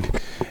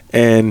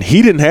 and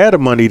he didn't have the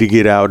money to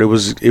get out. It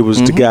was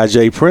the guy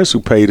Jay Prince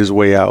who paid his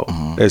way out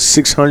at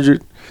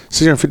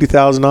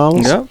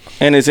 $650,000. Yep.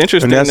 And it's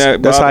interesting and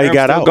that that's Bob how he Arum's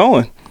got still out.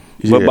 going.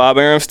 Yeah. But Bob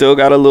Arum still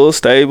got a little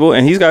stable,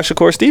 and he's got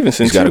Shakur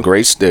Stevenson. He's got a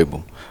great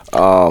stable.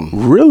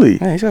 Really?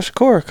 Yeah, he's got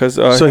Shakur because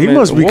so he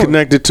must be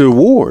connected to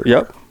Ward.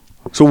 Yep.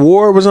 So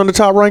Ward was under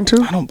Top Rank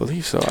too? I don't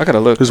believe so. I gotta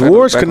look. Because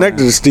Ward's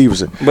connected to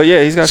Stevenson. But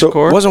yeah, he's got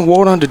Shakur. Wasn't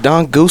Ward under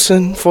Don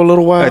Goosen for a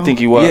little while? I think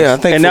he was. Yeah, I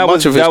think and that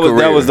was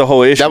the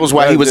whole issue. That was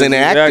why he was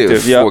inactive for a couple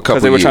of years.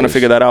 Because they were trying to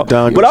figure that out.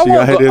 Don but I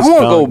want to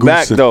go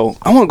back Goosen. though.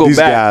 I want to go These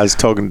back. guys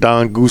talking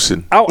Don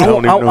Goosen. I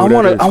want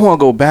to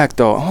go back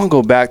though. I want to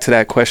go back to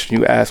that question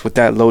you asked with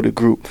that loaded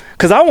group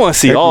because I want to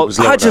see all.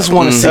 I just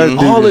want to see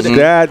all of them.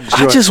 I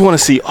just want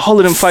to see all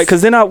of them fight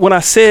because then when I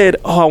said,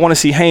 I want to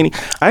see Haney,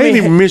 I didn't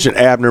even mention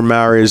Abner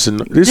Maris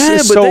and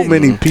there's so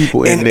many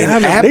people in there.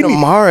 Abner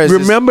Maris.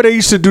 Remember they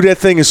used to do that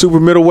thing in super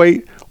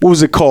middleweight? What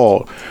was it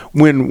called?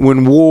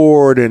 When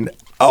Ward and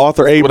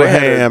Arthur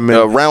Abraham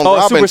and round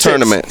robin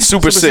tournament,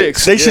 Super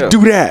Six. They should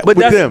do that with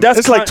them.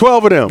 It's like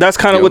 12 of them. That's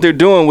kind of what they're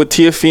doing with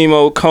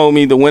Tiafimo,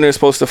 Comey. The winner is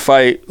supposed to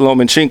fight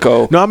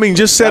Lomachenko. No, I mean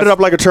just set it up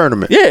like a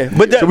tournament. Yeah,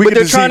 but so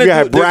they're trying to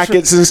have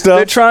brackets and stuff.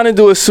 They're trying to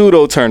do a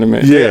pseudo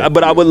tournament. Yeah,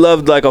 but I would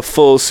love like a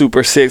full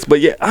Super Six. But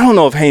yeah, I don't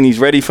know if Haney's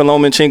ready for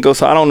Lomachenko,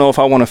 so I don't know if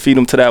I want to feed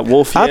him to that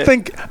wolf yet.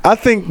 I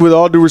think with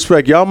all due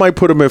respect, y'all might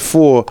put him at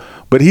 4,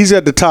 but he's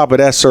at the top of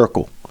that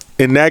circle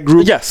in that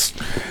group. Yes.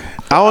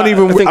 I don't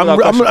even.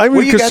 I'm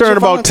even concerned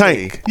about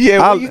Tank.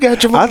 Yeah, you got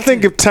Javante. I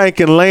think if Tank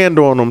can land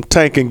on him,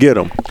 Tank can get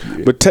him.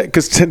 But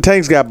because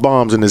Tank's got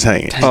bombs in his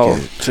hand.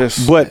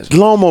 But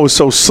Lomo is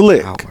so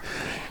slick.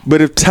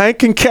 But if Tank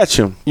can catch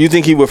him, you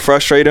think he would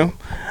frustrate him?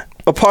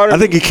 I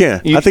think he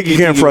can. I think he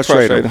can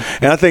frustrate him.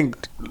 And I think,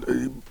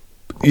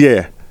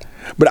 yeah.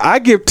 But I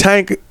give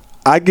Tank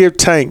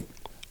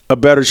a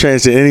better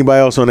chance than anybody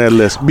else on that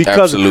list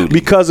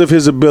because of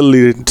his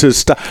ability to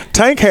stop.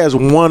 Tank has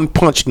one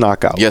punch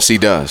knockout. Yes, he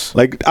does.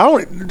 Like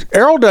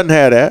Errol doesn't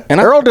have that. And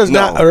Errol does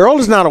not. Errol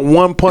is not a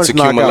one punch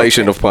knockout. It's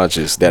accumulation of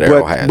punches that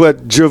Errol has.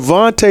 But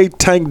Gervonta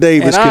Tank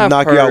Davis can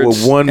knock you out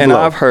with one blow. And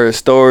I've heard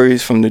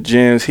stories from the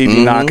gyms. He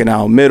be knocking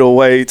out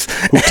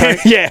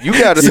middleweights. Yeah, you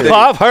got to say.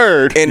 I've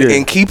heard.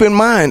 And keep in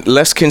mind,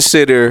 let's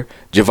consider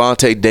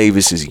Gervonta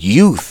Davis's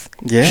youth.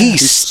 Yeah,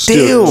 he's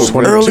still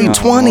early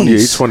 20s. Yeah,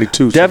 he's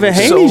 22. Devin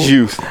Haney's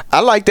youth. I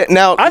like that.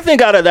 Now, I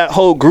think out of that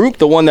whole group,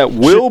 the one that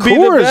will be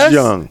the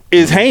best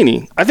is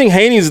Haney. I think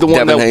Haney's the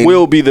one that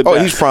will be the best. Oh,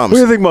 he's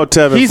promising. What do you think about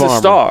Tevin He's Farmer? a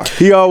star.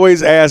 He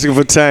always asking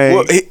for Tank.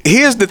 Well,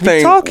 here's the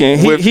thing.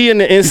 He in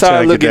the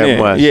inside looking in.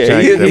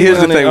 Yeah, here's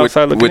the thing with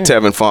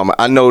Tevin Farmer.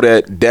 I know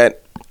that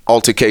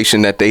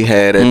altercation that they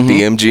had at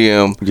the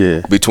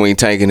MGM between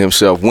Tank and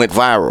himself went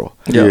viral.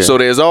 Yeah. So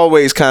there's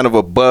always kind of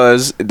a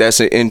buzz. That's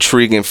an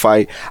intriguing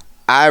fight.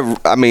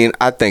 I mean,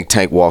 I think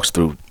Tank walks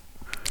through.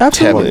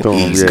 Absolutely,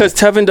 because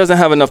Tevin doesn't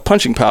have enough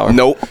punching power.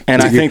 Nope.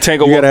 And I think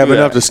Tank will gotta have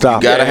enough to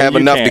stop. You gotta have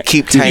enough to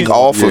keep Tank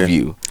off of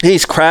you.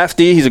 He's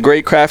crafty. He's a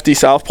great crafty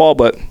southpaw,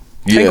 but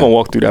Tank gonna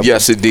walk through that.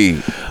 Yes,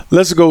 indeed.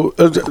 Let's go.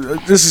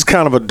 This is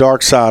kind of a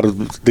dark side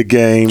of the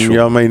game. True.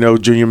 Y'all may know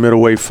junior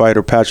middleweight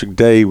fighter Patrick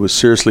Day was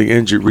seriously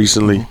injured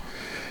recently,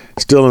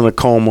 still in a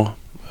coma.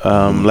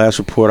 Last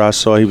report I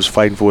saw, he was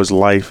fighting for his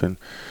life, and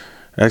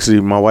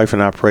actually, my wife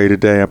and I prayed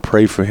today. I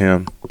prayed for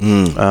him.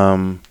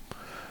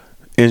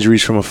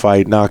 Injuries from a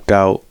fight, knocked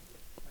out.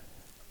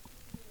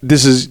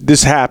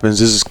 This happens.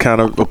 This is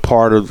kind of a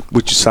part of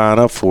what you sign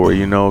up for.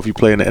 You know, if you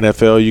play in the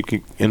NFL, you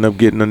can end up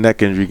getting a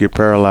neck injury, get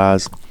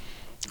paralyzed.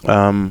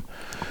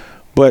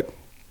 But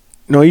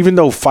you know, even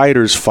though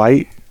fighters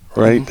fight,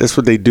 right? That's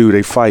what they do.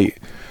 They fight.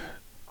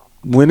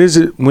 When is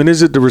it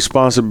the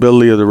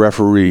responsibility of the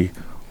referee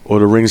or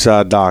the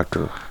ringside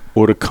doctor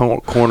or the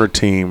corner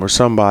team or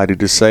somebody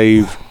to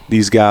save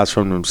these guys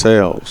from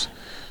themselves?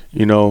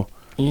 You know,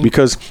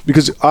 because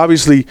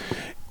obviously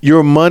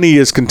your money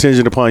is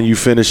contingent upon you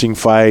finishing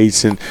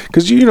fights, and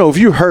because you know if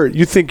you're hurt,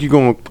 you think you're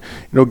gonna,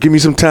 give me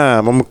some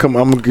time. I'm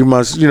gonna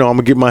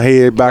get my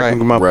head back,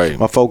 and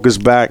my focus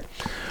back.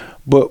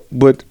 But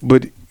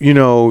you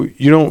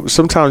don't.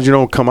 Sometimes you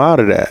don't come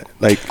out of that.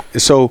 Like,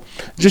 so,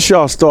 just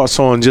y'all's thoughts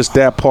on just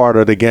that part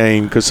of the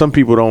game, because some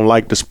people don't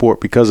like the sport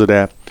because of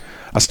that.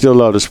 I still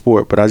love the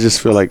sport, but I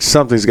just feel like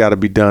something's got to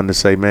be done to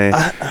say, man,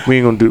 we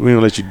ain't gonna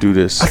let you do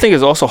this. I think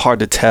it's also hard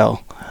to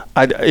tell.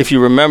 If you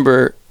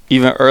remember,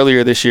 even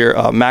earlier this year,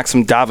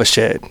 Maxim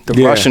Davyshed,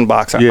 the Russian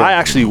boxer, I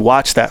actually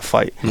watched that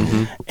fight.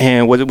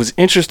 And what was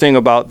interesting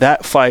about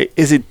that fight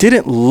is it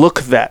didn't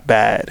look that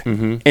bad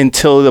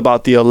until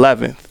about the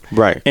 11th.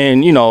 Right.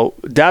 And,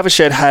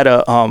 Davyshed had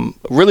a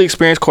really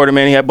experienced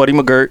quarterman. He had Buddy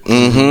McGirt.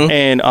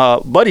 And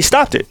Buddy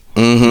stopped it.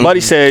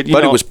 Buddy said,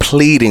 Buddy was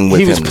pleading with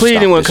him. He was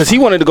pleading with because he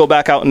wanted to go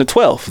back out in the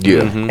 12th.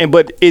 Yeah.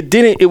 But it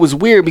didn't. It was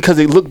weird because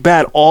it looked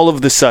bad all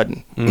of the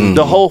sudden.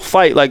 The whole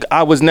fight, like,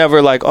 I was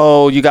never like,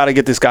 oh, you got to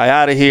get this guy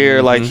out of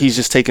here. Like, he's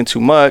just taking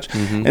too much.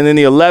 And then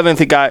the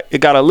 11th, it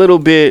got a little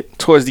bit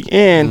towards the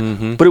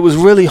end, but it was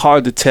really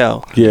hard to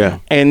tell. Yeah.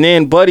 And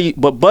then Buddy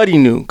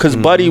knew because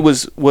Buddy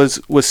was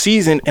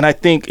seasoned, and I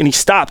think, and he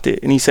stopped it,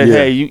 and he said,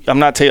 hey, I'm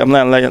not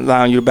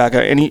allowing you to back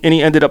out, and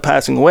he ended up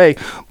passing away.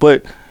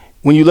 But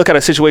when you look at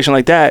a situation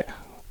like that,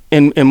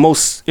 in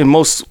most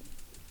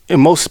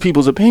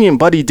people's opinion,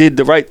 Buddy did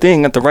the right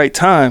thing at the right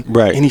time,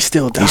 right? And he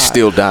still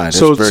died.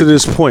 So to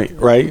this point,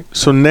 right?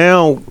 So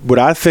now, what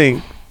I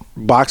think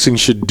boxing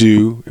should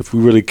do, if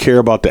we really care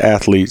about the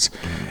athletes,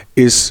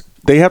 is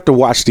they have to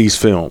watch these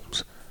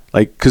films,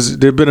 like, because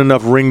there've been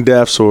enough ring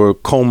deaths or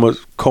coma,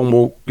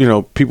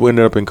 people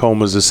ended up in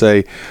comas to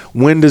say,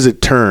 when does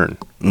it turn?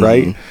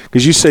 Right?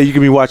 Because you say you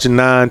can be watching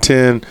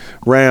 9-10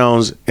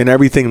 rounds and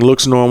everything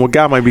looks normal.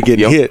 Guy might be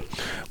getting hit,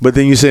 but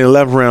then you say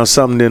 11th round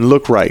something didn't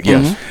look right.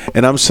 Yes.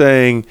 And I'm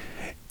saying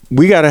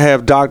we got to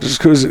have doctors,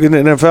 because in the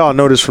NFL, I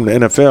know this from the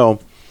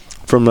NFL,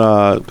 from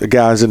the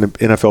guys in the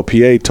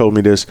NFLPA told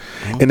me this.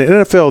 In the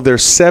NFL,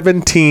 there's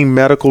 17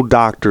 medical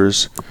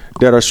doctors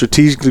that are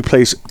strategically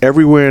placed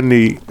everywhere in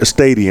the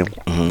stadium.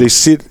 They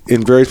sit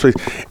in various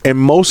places, and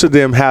most of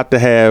them have to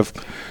have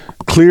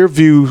clear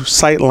view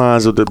sight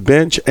lines of the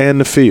bench and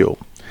the field.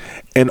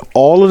 And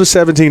all of the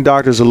 17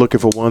 doctors are looking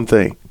for one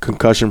thing: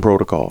 concussion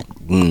protocol.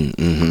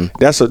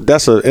 That's a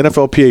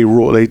NFLPA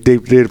rule. They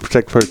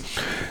protect the person.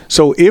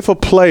 So if a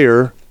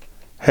player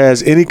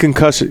has any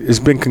concussion, has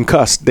been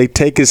concussed, they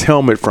take his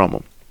helmet from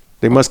him.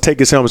 They must take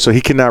his helmet so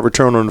he cannot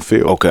return on the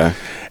field. Okay.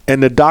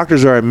 And the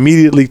doctors are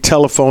immediately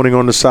telephoning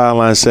on the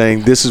sideline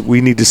saying, we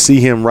need to see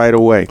him right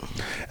away.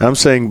 And I'm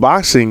saying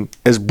boxing,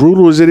 as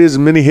brutal as it is, as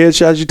many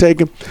headshots you're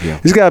taking,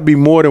 there's got to be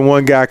more than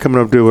one guy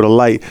coming up there with a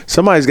light.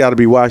 Somebody's got to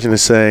be watching and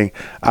saying,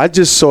 I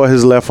just saw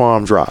his left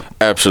arm drop.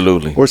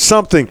 Absolutely. Or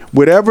something,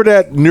 whatever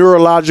that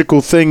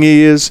neurological thing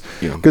is,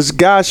 because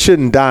guys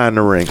shouldn't die in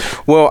the ring.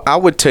 Well, I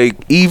would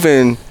take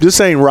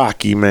this ain't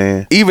Rocky,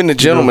 man. Even the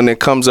gentleman that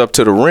comes up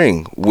to the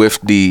ring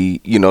with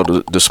the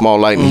small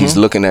light and he's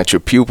looking at your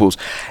pupils,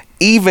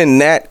 even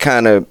that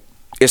kind of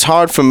it's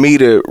hard for me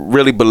to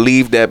really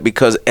believe that,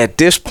 because at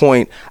this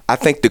point, I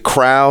think the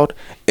crowd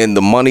and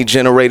the money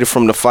generated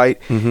from the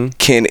fight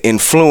can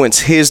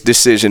influence his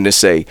decision to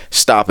say,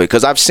 stop it.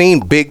 Because I've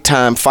seen big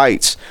time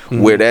fights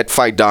where that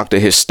fight doctor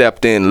has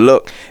stepped in,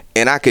 look,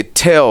 and I could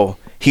tell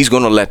he's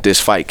going to let this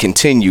fight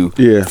continue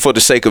for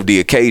the sake of the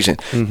occasion.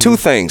 Two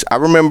things. I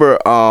remember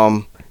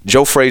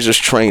Joe Frazier's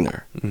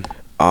trainer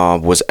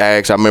was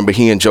asked, I remember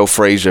he and Joe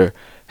Frazier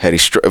had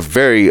a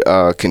very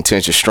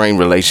contentious, strained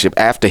relationship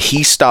after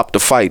he stopped the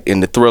fight in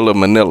the Thriller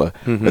Manila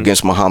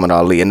against Muhammad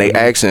Ali. And they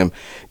asked him,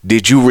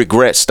 did you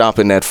regret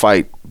stopping that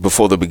fight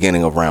before the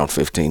beginning of round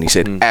 15? He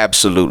said,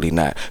 absolutely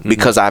not.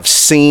 Because I've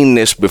seen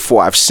this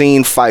before. I've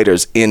seen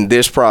fighters in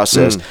this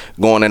process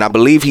going, and I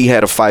believe he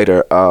had a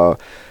fighter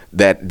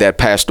that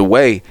passed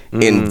away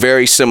in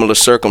very similar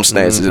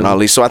circumstances and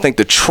Ali. So I think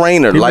the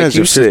trainer, like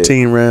you said,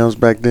 15 rounds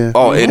back then.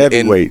 Oh, and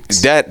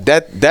heavyweights.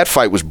 That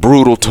fight was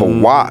brutal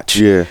to watch.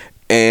 Yeah.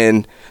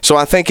 And so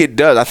I think it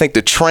does. I think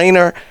the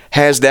trainer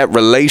has that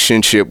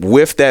relationship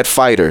with that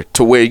fighter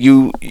to where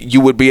you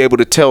would be able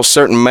to tell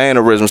certain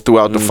mannerisms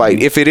throughout the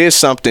fight. If it is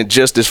something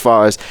just as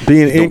far as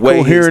being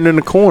incoherent in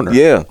the corner.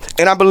 Yeah.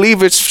 And I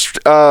believe it's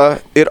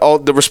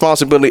the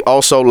responsibility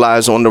also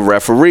lies on the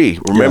referee.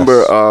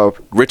 Remember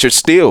Richard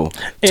Steele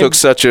took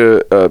such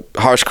a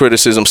harsh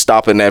criticism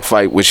stopping that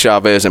fight with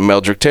Chavez and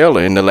Meldrick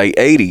Taylor in the late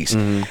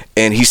 80s.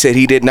 And he said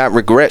he did not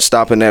regret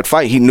stopping that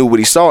fight. He knew what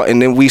he saw.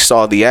 And then we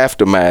saw the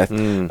aftermath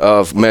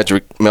of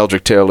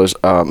Meldrick Taylor's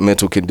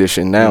mental condition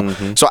now.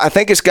 So I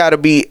think it's got to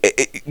be,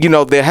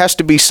 there has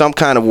to be some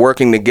kind of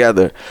working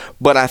together.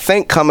 But I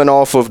think coming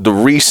off of the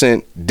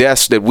recent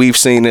deaths that we've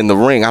seen in the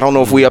ring, I don't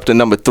know if we up to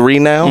number 3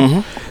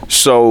 now.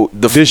 So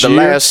the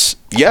last,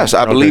 yes,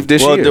 I believe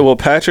this year. Well,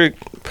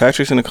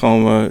 Patrick's in a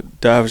coma,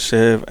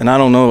 Davashev, and I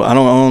don't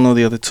know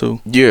the other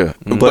 2. Yeah,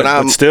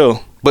 but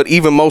still. But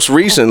even most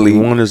recently,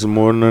 one is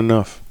more than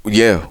enough.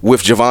 Yeah,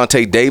 with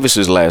Gervonta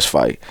Davis's last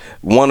fight,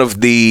 one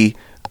of the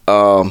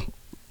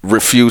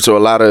refutes or a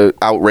lot of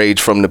outrage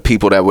from the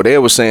people that were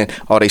there was saying,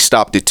 oh, they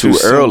stopped it too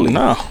early.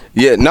 No.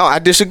 Yeah, no, I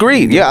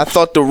disagreed. Yeah, I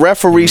thought the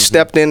referee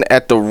stepped in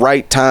at the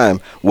right time,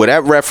 where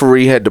that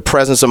referee had the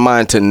presence of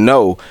mind to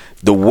know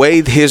the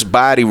way his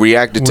body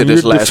reacted to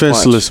this last punch. You're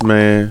defenseless,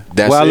 man.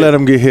 That's Why it. let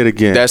him get hit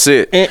again? That's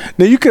it.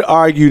 Now, you could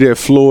argue that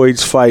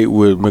Floyd's fight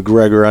with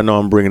McGregor, I know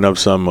I'm bringing up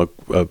some, what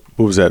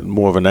was that,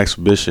 more of an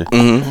exhibition,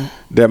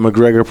 that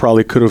McGregor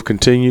probably could have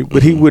continued,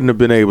 but he wouldn't have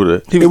been able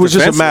to. It was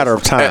just a matter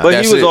of time.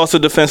 But he was also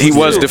defenseless. He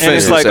was too.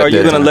 defenseless. And it's like, are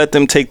you going to let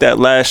them take that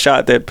last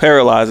shot that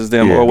paralyzes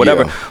them or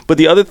whatever? Yeah. But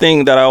the other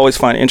thing that I always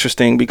find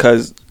interesting,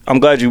 because I'm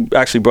glad you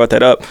actually brought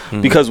that up,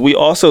 because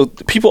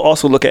people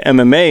also look at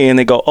MMA and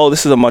they go, oh,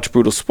 this is a much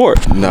brutal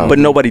sport. No. But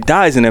nobody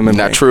dies in MMA.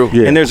 Not true.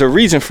 Yeah. And there's a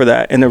reason for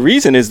that. And the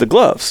reason is the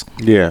gloves.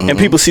 Yeah. And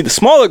people see the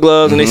smaller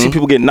gloves and they see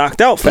people get knocked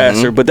out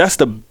faster, but that's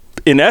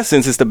in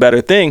essence, it's the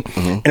better thing.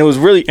 And it was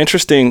really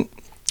interesting.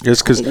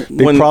 It's because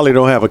they probably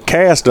don't have a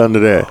cast under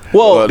that.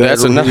 Well,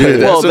 that's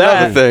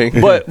another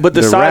thing. But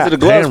the size of the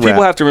gloves, hand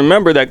people wrap. have to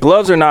remember that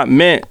gloves are not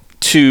meant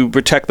to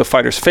protect the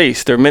fighter's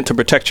face. They're meant to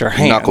protect your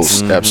hands.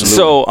 Knuckles, absolutely.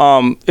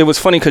 So it was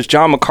funny because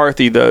John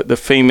McCarthy, the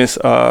famous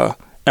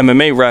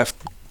MMA ref,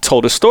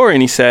 told a story,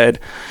 and he said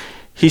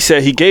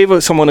he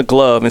gave someone a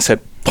glove and said,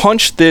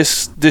 punch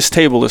this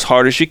table as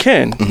hard as you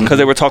can, because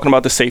they were talking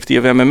about the safety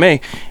of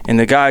MMA. And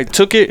the guy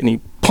took it and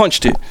he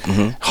punched it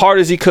hard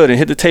as he could and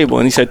hit the table.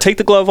 And he said, take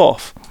the glove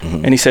off.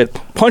 And he said,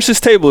 punch this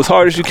table as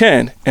hard as you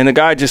can. And the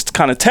guy just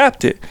kind of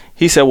tapped it.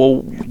 He said,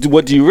 well,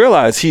 what do you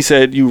realize? He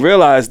said, you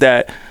realize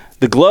that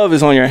the glove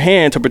is on your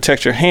hand to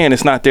protect your hand.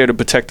 It's not there to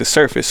protect the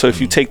surface. So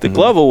if you take the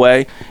glove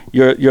away,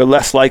 you're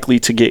less likely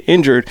to get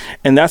injured.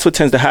 And that's what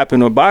tends to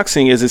happen with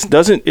boxing is it's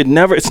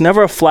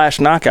never a flash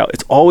knockout.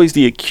 It's always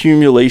the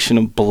accumulation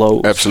of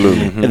blows.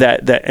 Absolutely.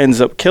 That ends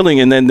up killing.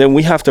 And then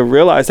we have to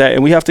realize that,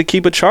 and we have to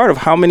keep a chart of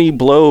how many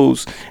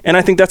blows. And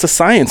I think that's a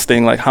science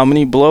thing. Like, how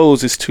many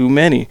blows is too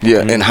many? Yeah,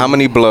 and how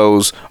many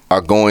blows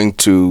are going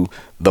to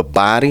the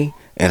body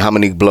and how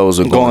many blows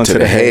are going to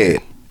the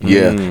head?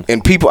 Yeah,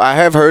 and I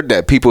have heard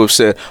that people have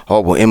said,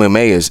 "Oh, well,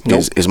 MMA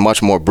is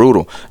much more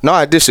brutal." No,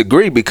 I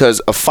disagree, because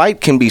a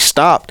fight can be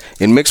stopped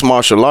in mixed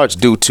martial arts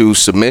due to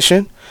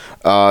submission,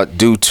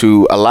 due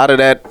to a lot of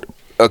that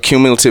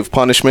accumulative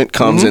punishment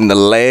comes in the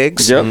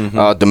legs,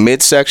 the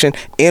midsection.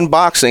 In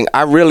boxing,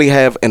 I really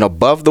have an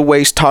above the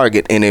waist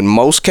target, and in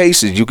most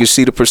cases, you can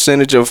see the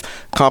percentage of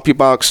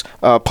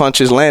CompuBox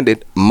punches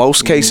landed.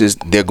 Most cases,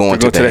 they're going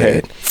to the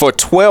head. For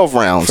 12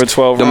 rounds.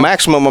 The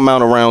maximum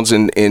amount of rounds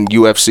in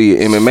UFC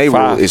MMA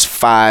rule is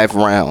 5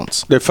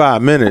 rounds. They're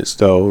 5 minutes,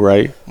 though,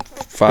 right?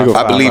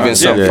 I believe in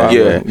some.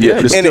 Yeah.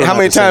 And how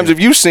many times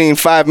have you seen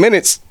 5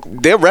 minutes?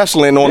 They're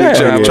wrestling on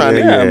each other,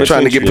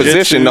 trying to get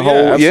position the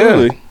whole.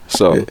 Absolutely.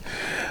 So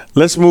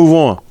let's move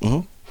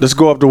on. Let's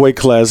go up the weight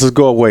class. Let's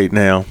go up weight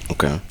now.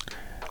 Okay.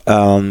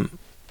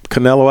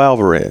 Canelo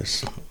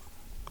Alvarez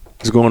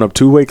is going up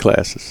 2 weight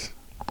classes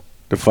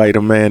to fight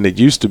a man that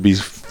used to be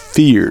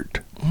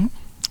feared.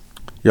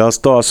 Y'all's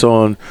thoughts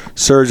on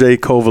Sergey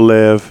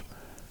Kovalev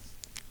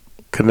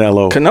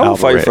Canelo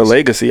fight for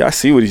legacy. I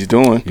see what he's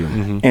doing,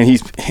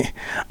 and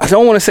I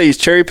don't want to say he's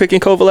cherry picking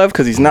Kovalev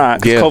because he's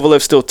not. Yeah.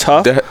 Kovalev's still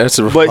tough, That's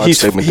a but hard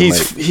statement to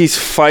make. he's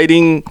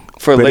fighting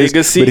for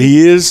legacy. But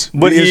he is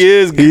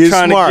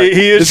trying smart. to get.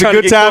 He is it's trying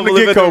a good time to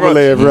get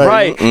Kovalev, right?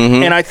 Right,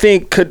 and I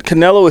think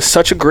Canelo is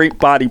such a great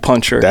body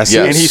puncher. That's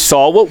and he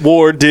saw what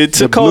Ward did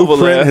to the Kovalev.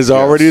 blueprint is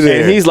already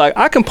there, and he's like,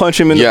 I can punch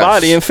him in the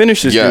body and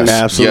finish this dude.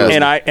 Absolutely.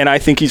 And I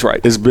think he's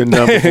right. It's been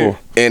done before.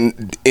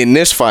 And in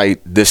this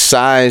fight, the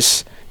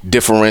size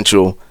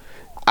differential,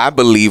 I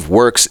believe,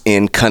 works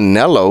in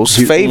Canelo's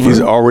favor. He's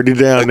already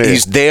down there.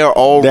 He's there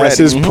already. That's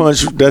his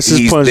punch. That's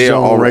his punch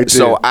zone right there.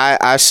 So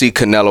I see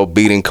Canelo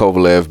beating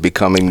Kovalev,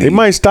 becoming. They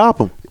might stop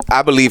him.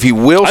 I believe he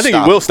will. I think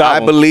he will stop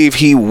him. I believe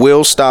he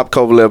will stop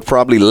Kovalev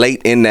probably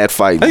late in that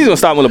fight. I think he's gonna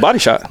stop him with a body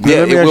shot.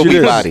 Yeah, Let me it ask will you be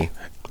this. body.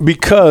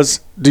 Because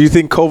do you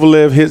think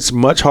Kovalev hits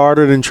much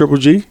harder than Triple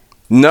G?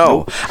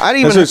 No, I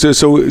didn't even.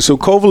 So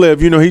Kovalev,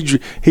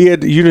 he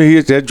had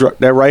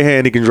that right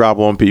hand he can drop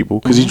on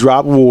people because he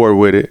dropped Ward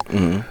with it.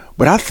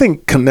 But I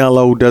think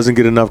Canelo doesn't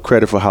get enough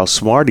credit for how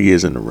smart he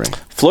is in the ring.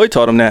 Floyd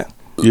taught him that.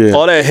 Yeah.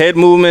 All that head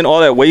movement,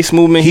 all that waist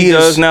movement he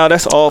does now,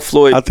 that's all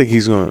Floyd. I think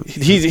he's going.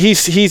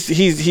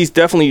 He's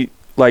definitely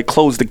like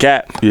closed the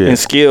gap in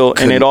skill,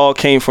 and it all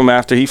came from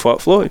after he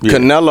fought Floyd. Yeah.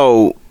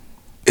 Canelo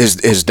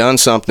has done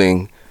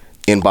something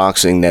in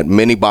boxing that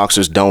many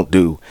boxers don't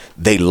do.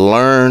 They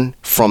learn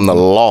from the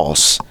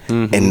loss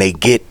and they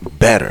get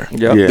better.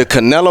 Yep. Yeah. The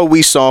Canelo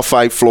we saw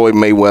fight Floyd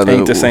Mayweather,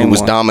 Ain't the same who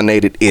was one.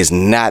 dominated, is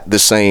not the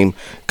same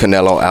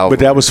Canelo Alvarez. But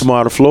that was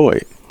smart of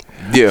Floyd.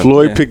 Yeah.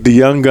 Floyd picked the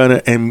young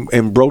gunner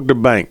and broke the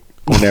bank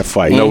in that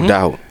fight. No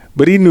doubt.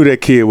 But he knew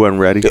that kid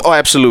wasn't ready. Oh,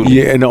 absolutely.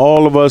 Yeah, and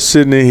all of us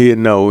sitting in here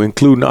know,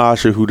 including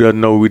Asha, who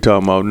doesn't know what we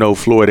talking about. No,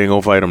 Floyd ain't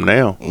gonna fight him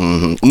now.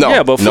 No.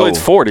 Yeah, but Floyd's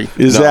 40.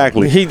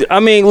 Exactly. I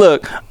mean,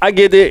 look, I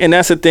get it, and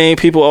that's the thing.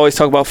 People always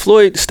talk about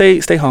Floyd. Stay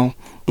home.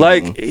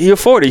 Like you're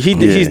 40.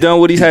 He's done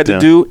what he's had to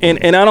do,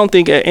 and I don't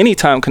think at any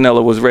time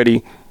Canelo was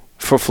ready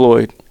for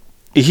Floyd.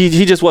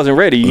 He just wasn't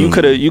ready. You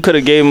could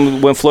have gave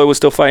him when Floyd was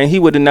still fighting. He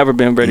would have never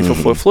been ready for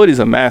Floyd. Floyd is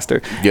a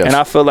master, and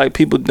I feel like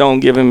people don't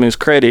give him his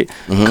credit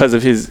because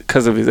of his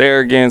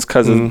arrogance.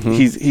 Because of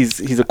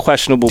he's a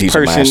questionable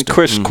person,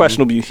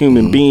 questionable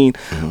human being,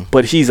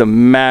 but he's a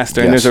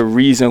master, and there's a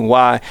reason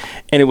why.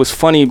 And it was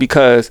funny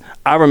because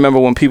I remember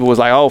when people was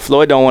like, "Oh,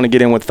 Floyd don't want to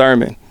get in with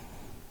Thurman."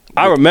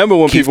 I remember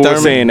when people were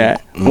saying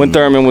that when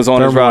Thurman was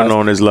on his rise,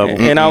 on his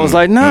level, and I was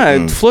like,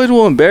 "Nah, Floyd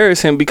will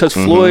embarrass him because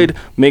Floyd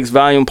makes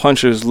volume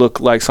punchers look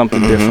like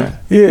something different."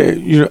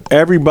 Yeah,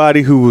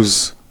 everybody who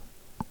was,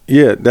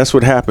 that's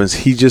what happens.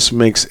 He just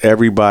makes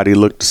everybody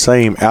look the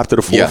same after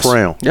the fourth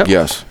round. Yep.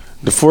 Yes.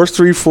 The first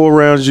 3-4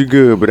 rounds you're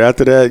good, but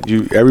after that,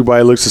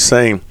 everybody looks the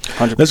same.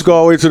 100%. Let's go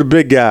all the way to the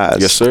big guys.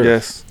 Yes, sir.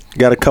 Yes,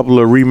 Got a couple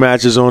of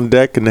rematches on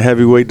deck in the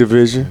heavyweight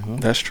division.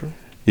 that's true.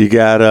 You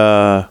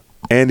got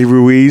Andy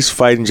Ruiz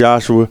fighting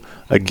Joshua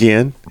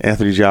again,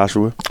 Anthony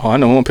Joshua. Oh, I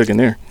know who I'm picking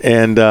there.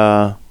 And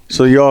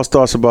so y'all's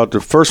thoughts about the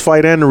first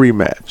fight and the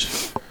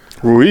rematch?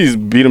 Ruiz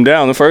beat him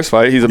down in the first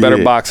fight. He's a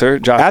better boxer.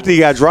 Joshua. After he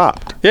got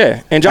dropped.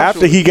 Yeah, and Joshua,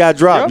 After he got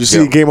dropped, you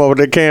see he came over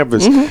the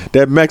campus,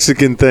 that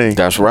Mexican thing.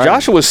 That's right.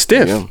 Joshua's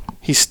stiff. Yeah.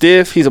 He's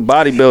stiff. He's a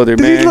bodybuilder,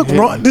 Did man. he look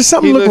wrong? Did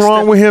something He look looks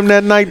wrong stiff. with him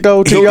that night,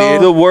 though, to y'all?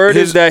 The word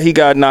is that he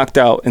got knocked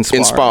out in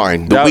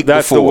sparring.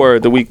 That's the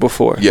word, the week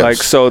before. Yes. Like,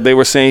 so they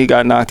were saying he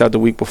got knocked out the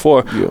week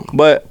before. Yeah.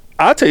 But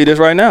I'll tell you this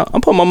right now.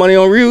 I'm putting my money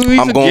on Ruiz again.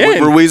 I'm going with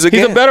Ruiz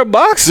again. He's a better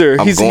boxer.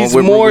 I'm He's going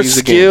with more Ruiz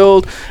again.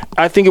 skilled.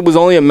 I think it was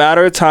only a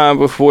matter of time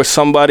before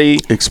somebody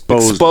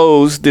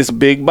exposed this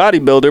big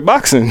bodybuilder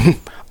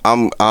boxing.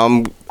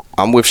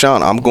 I'm with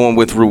Shaun. I'm going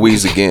with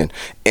Ruiz again.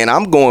 And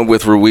I'm going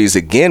with Ruiz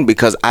again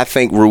because I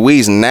think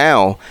Ruiz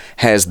now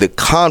has the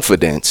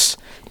confidence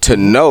to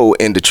know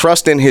and to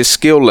trust in his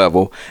skill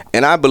level.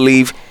 And I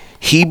believe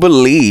he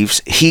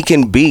believes he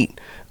can beat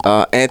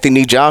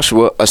Anthony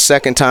Joshua a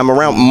second time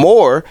around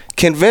more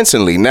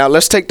convincingly. Now,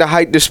 let's take the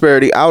height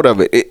disparity out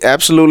of it.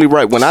 Absolutely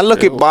right. When I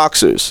look at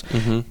boxers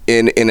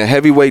in a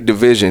heavyweight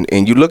division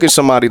and you look at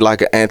somebody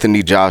like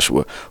Anthony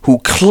Joshua, who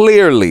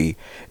clearly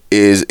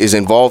is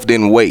involved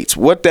in weights,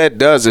 what that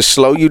does is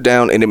slow you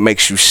down and it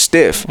makes you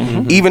stiff.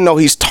 Even though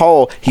he's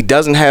tall, he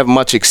doesn't have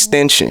much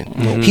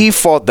extension. He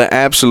fought the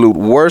absolute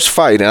worst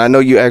fight, and I know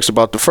you asked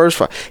about the first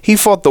fight. He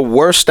fought the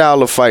worst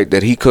style of fight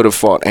that he could have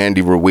fought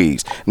Andy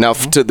Ruiz. Now,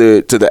 to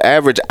the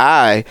average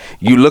eye,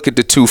 you look at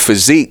the two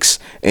physiques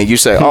and you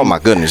say, "Oh my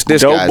goodness,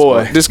 this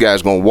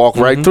guy's going to walk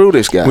right through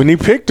this guy." When he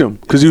picked him,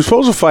 because he was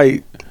supposed to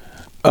fight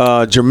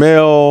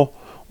Jamel.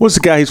 What's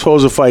the guy he's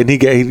supposed to fight? And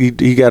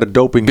he got a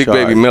doping Big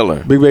charge. Baby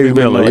Miller. Big Baby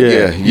Miller.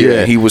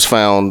 Yeah. He was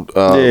found.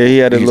 He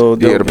had a little.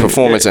 The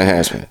performance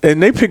enhancement. And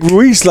they picked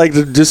Ruiz like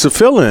just a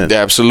fill-in.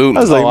 Absolutely.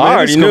 I was like, man, I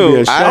already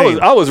knew.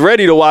 I was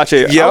ready to watch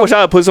it. Yep. I wish I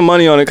had put some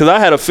money on it because I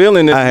had a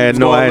feeling that I had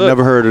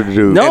never heard of the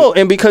dude. No,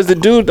 and because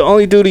the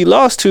only dude he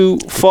lost to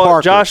fought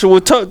Parker. Joshua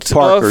tough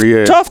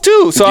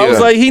too. So I was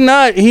like, he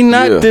not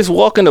this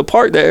walk in the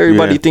park that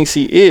everybody thinks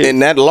he is.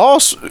 And that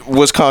loss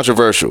was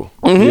controversial.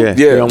 Yeah.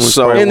 Yeah.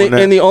 So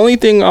and the only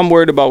thing I'm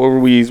worried about with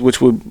Ruiz, which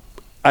would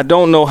I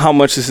don't know how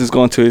much this is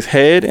going to his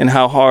head and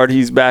how hard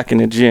he's back in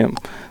the gym.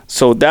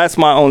 So that's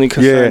my only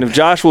concern. If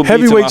Joshua beats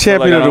him, heavyweight I feel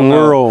champion like of the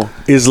world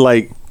is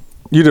like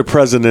you're the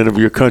president of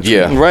your country.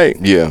 Yeah. Right.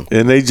 Yeah.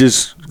 And they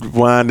just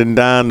wind and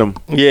dine them.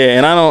 Yeah,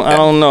 and I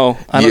don't know.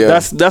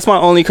 That's my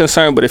only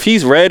concern. But if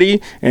he's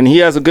ready and he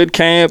has a good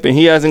camp and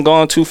he hasn't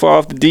gone too far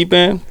off the deep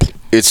end,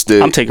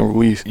 I'm taking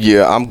Ruiz.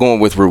 Yeah, I'm going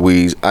with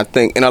Ruiz. I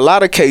think in a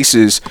lot of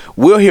cases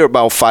we'll hear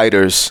about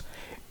fighters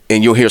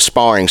and you'll hear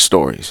sparring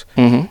stories.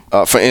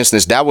 Mm-hmm. For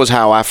instance, that was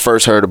how I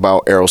first heard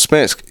about Errol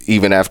Spence,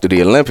 even after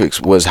the Olympics,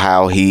 was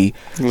how he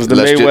was the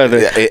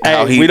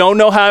Mayweather. We don't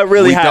know how it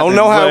really happened. We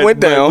don't know how it went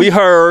down. We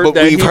heard,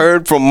 but we've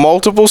heard from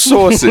multiple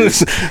sources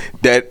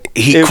that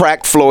he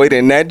cracked Floyd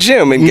in that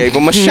gym and gave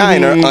him a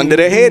shiner under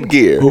the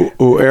headgear.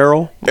 Who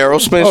Errol? Errol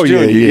Spence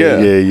Jr. Yeah.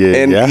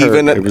 And I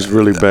even heard it was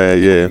really bad.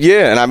 Yeah.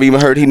 Yeah, and I've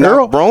even heard he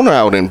knocked Broner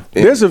out.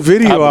 There's a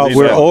video out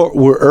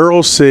where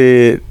Earl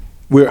said.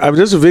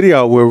 There's a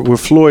video where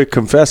Floyd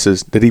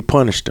confesses that he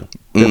punished him.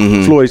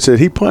 Mm-hmm. Floyd said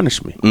he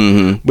punished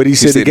me, but he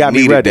said he got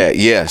me ready. That.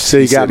 Yes,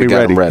 he got me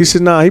ready. He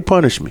said, "Nah, he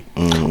punished me."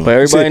 Mm-hmm. But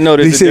everybody knows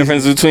there's a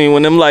difference between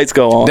when them lights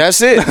go on.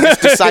 That's it.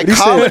 It's the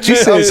psychology. He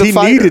says he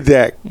needed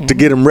that to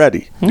get him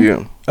ready.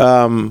 Yeah.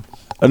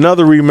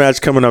 Another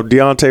rematch coming up: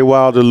 Deontay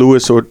Wilder,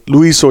 Luis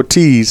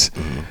Ortiz.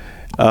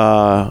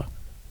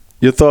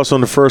 Your thoughts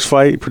on the first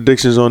fight?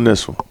 Predictions on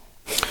this one?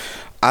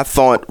 I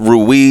thought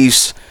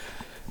Ruiz.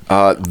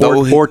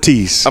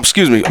 Ortiz.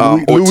 Excuse me.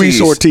 Luis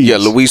Ortiz. Yeah,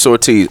 Luis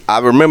Ortiz. I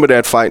remember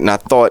that fight, and I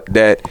thought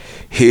that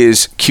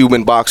his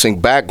Cuban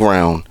boxing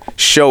background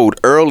showed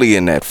early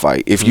in that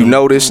fight. If you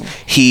notice,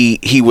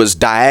 he was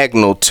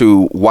diagonal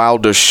to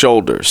Wilder's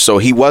shoulders. So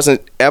he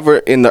wasn't ever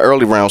in the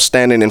early round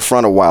standing in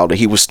front of Wilder.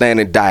 He was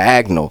standing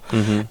diagonal,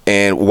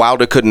 and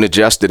Wilder couldn't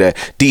adjust to that.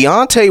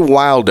 Deontay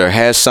Wilder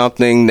has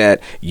something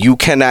that you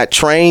cannot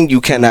train,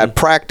 you cannot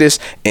practice,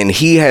 and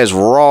he has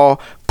raw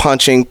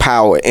punching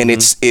power, and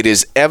it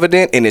is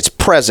evident and it's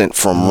present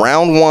from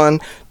round 1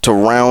 to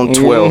round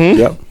 12.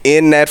 Yep.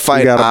 In that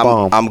fight,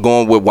 I'm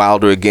going with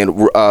Wilder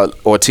again.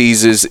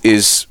 Ortiz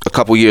is a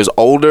couple years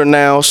older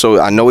now, so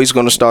I know he's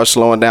going to start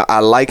slowing down. I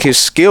like his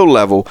skill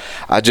level.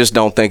 I just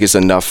don't think it's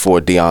enough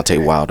for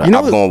Deontay Wilder. I'm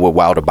going with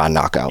Wilder by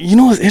knockout. You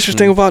know what's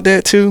interesting about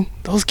that too?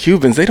 Those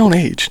Cubans, they don't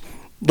age.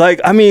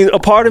 Like, I mean, a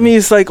part of me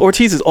is like,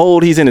 Ortiz is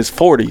old. He's in his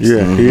 40s.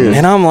 Yeah, he is.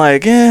 And I'm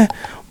like,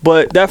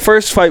 But that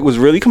first fight was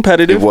really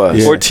competitive. It was.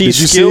 Yeah.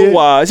 Ortiz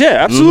skill-wise.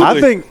 Yeah, absolutely. I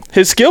think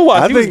his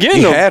skill-wise, he was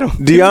getting him.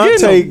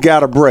 Deontay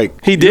got a break.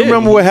 He did. You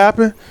remember what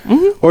happened?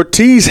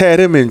 Ortiz had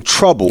him in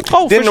trouble.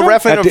 Oh, Didn't the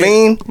ref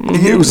intervene?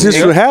 It was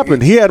just what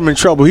happened. He had him in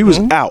trouble. He was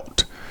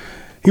out.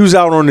 He was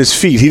out on his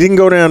feet. He didn't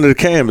go down to the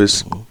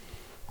canvas.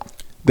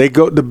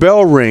 The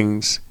bell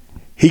rings.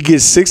 He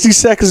gets 60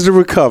 seconds to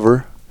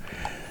recover.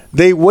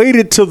 They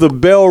waited till the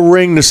bell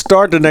rang to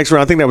start the next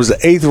round. I think that was the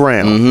 8th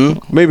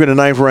round, maybe the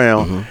 9th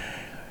round.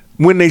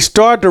 When they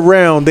start the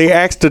round, they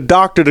asked the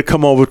doctor to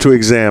come over to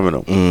examine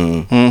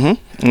him.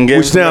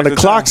 Which now the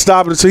clock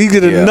stopped, so he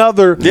did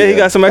another. Yeah, he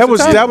got some extra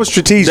time. That was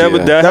strategic.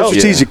 That was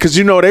strategic because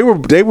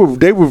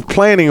they were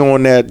planning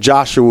on that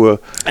Joshua,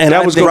 and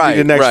that was going to be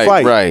the next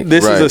fight. Right.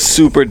 This is a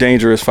super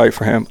dangerous fight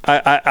for him.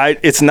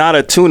 It's not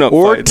a tune-up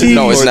fight.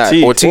 No, it's not.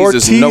 Ortiz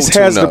is no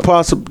has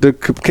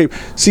the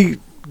see,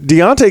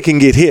 Deontay can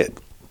get hit.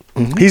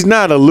 He's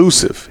not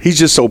elusive. He's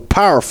just so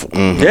powerful.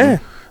 Yeah.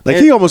 Like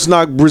he almost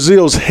knocked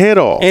Brazil's head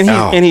off,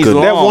 and he's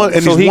long. That one,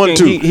 and so he's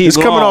 1-2. He's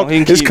coming off.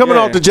 It's coming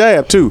off the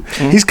jab too.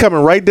 He's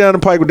coming right down the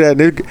pike with that,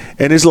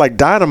 and it's like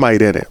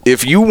dynamite in it.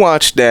 If you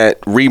watch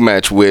that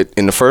rematch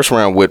in the first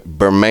round with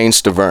Bermain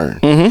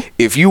Stavern,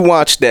 if you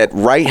watch that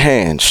right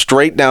hand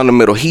straight down the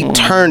middle, he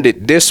turned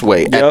it this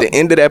way at the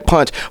end of that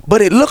punch,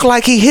 but it looked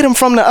like he hit him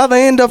from the other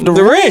end of the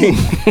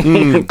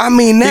ring. I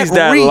mean,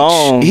 that reach.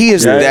 Long. He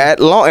is that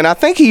long, and I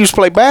think he used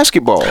to play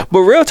basketball. But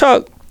real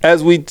talk.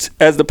 As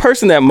the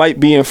person that might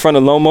be in front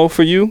of Lomo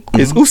for you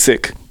is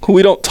Usyk, who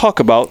we don't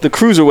talk about, the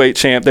cruiserweight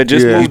champ that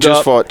just moved up. He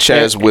just fought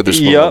Chaz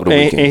Witherspoon over the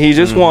weekend. And he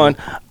just won.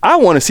 I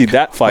want to see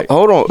that fight.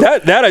 Hold on.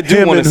 That I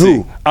do want to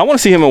see. I want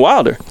to see him in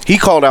Wilder. He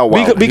called out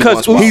Wilder.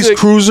 Because he's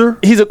cruiser.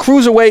 He's a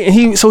cruiserweight, and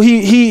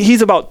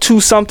he's about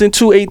 2-something,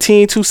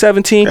 218,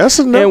 217. That's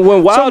enough. And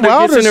when Wilder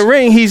gets in the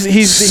ring,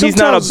 he's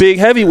not a big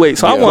heavyweight.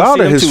 So I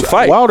want to see him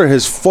fight. Wilder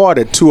has fought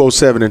at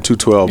 207 and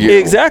 212. Yeah.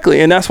 Exactly,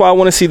 and that's why I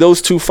want to see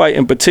those two fight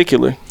in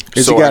particular.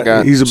 He's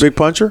a big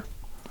puncher?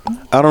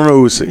 I don't know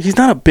who he's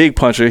not a big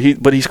puncher,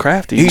 but he's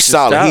crafty. He's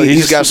solid.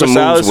 He's got some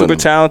moves super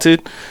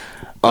talented.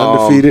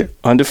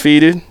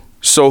 Undefeated.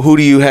 So who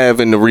do you have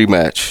in the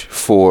rematch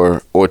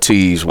for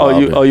Ortiz?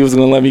 Wilder? You was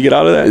gonna let me get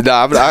out of that?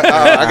 Nah,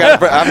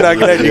 I'm not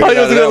letting you. You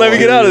was gonna let me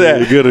get out of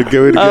that?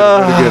 Good.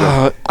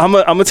 I'm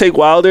gonna take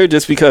Wilder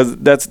just because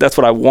that's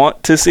what I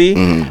want to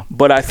see.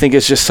 But I think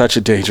it's just such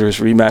a dangerous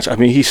rematch. I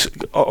mean,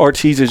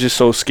 Ortiz is just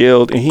so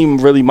skilled, and he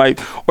really might.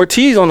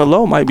 Ortiz on the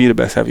low might be the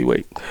best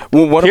heavyweight.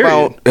 Well, what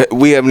about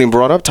we haven't even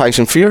brought up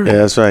Tyson Fury? Yeah,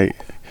 that's right.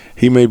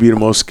 He may be the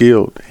most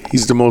skilled.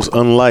 He's the most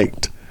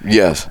unliked.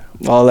 Yes.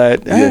 all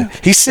that. Yeah.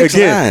 He's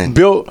 6'9". Again,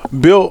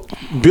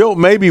 built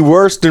maybe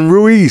worse than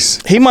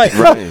Ruiz. He might.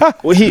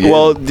 Well,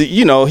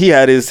 he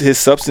had his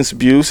substance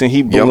abuse and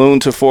he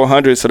ballooned to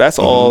 400. So that's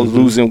all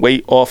losing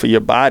weight off of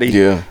your body.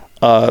 Yeah.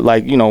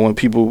 When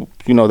people,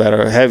 that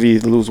are heavy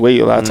lose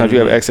weight, a lot of times you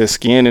have excess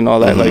skin and all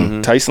that.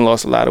 Like Tyson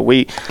lost a lot of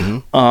weight.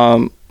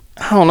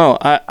 I don't know.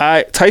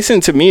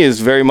 Tyson to me is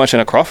very much in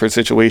a Crawford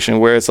situation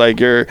where it's like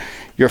you're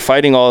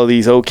fighting all of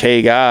these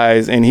okay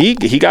guys, and he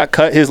got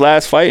cut his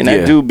last fight, and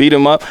that dude beat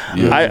him up.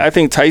 Yeah. I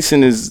think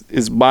Tyson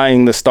is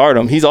buying the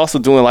stardom. He's also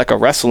doing like a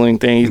wrestling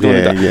thing. He's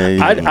doing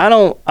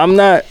I'm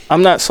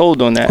not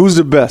sold on that. Who's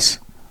the best?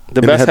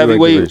 The best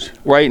heavyweight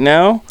right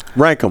now?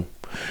 Rank them.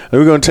 And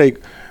we're gonna take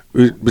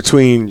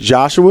between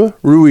Joshua,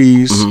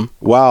 Ruiz,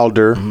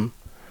 Wilder.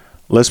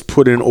 Let's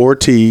put in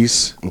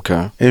Ortiz,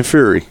 and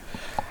Fury.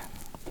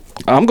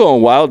 I'm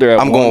going Wilder.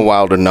 I'm going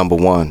Wilder number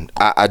one.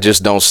 I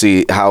just don't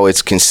see how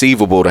it's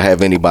conceivable to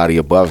have anybody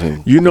above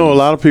him. A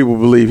lot of people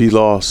believe he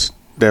lost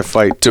that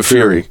fight to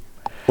Fury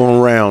on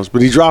rounds,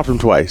 but he dropped him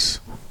twice.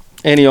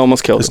 And he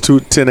almost killed him.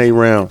 It's 10-8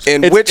 rounds.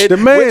 And the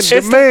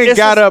man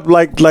got up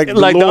like the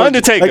Lord, the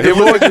Undertaker. Like the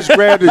Lord just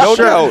grabbed his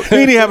shirt. He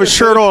didn't have a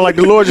shirt on. Like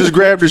the Lord just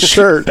grabbed his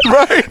shirt.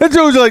 Right. That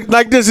dude was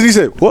like this, and he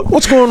said,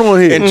 "What's going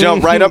on here?" And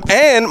jumped right up.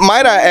 And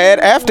might I add,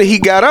 after he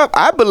got up,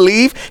 I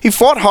believe he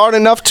fought hard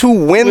enough to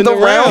win the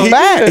round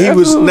back. He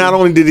was not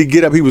only did he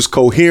get up, he was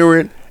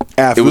coherent,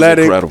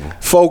 athletic,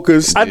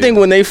 focused. I think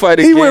when they fight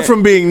again, he went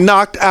from being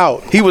knocked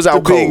out. He was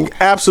out to being cold.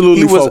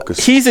 Absolutely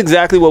focused. He's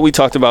exactly what we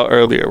talked about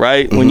earlier,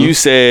 right? When you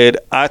said,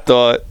 I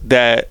thought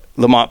that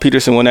Lamont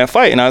Peterson won that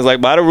fight, and I was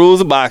like, by the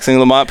rules of boxing,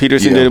 Lamont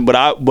Peterson did it,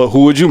 but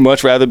who would you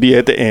much rather be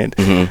at the end?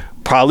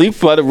 Probably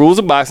by the rules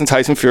of boxing,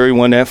 Tyson Fury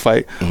won that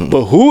fight.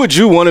 But who would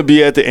you want to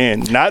be at the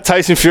end? Not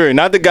Tyson Fury,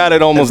 not the guy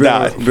that almost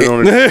died.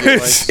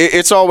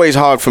 It's always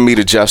hard for me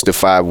to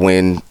justify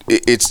when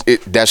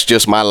that's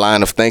just my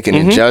line of thinking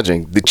and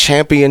judging. The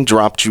champion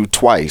dropped you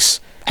twice.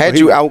 Had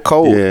you out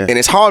cold. Yeah. And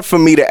it's hard for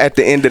me to, at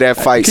the end of that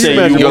fight, say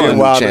you're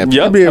the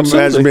champion.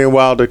 Imagine being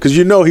Wilder, because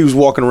he was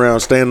walking around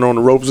standing on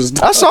the ropes and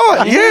stuff. I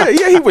saw it.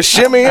 Yeah, he was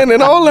shimmying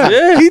and all that.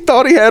 Yeah. He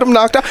thought he had him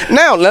knocked out.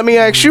 Now, let me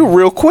ask you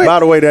real quick. By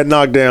the way, that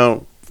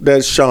knockdown,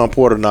 that Shaun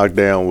Porter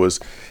knockdown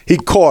he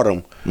caught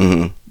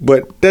him.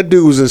 But that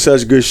dude was in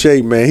such good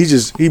shape, man.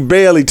 He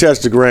barely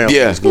touched the ground.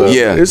 Yeah.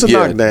 It's a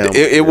knockdown.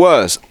 It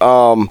was.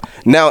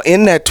 Now,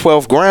 in that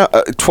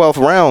 12th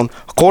round,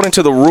 according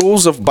to the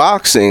rules of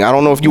boxing, I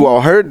don't know if you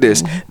all heard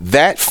this,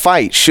 that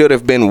fight should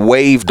have been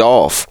waved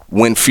off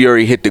when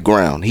Fury hit the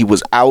ground. He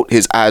was out.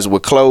 His eyes were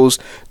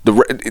closed.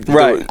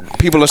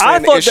 People are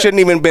saying it shouldn't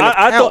even been a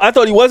count. I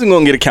thought he wasn't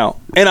going to get a count.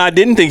 And I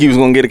didn't think he was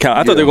going to get a count.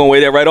 I thought they were going to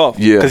wave that right off.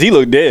 Yeah. Because he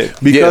looked dead.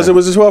 Because it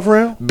was the 12th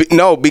round?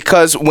 No,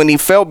 because when he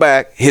fell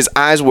back, his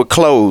eyes were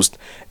closed.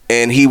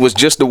 And he was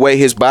just the way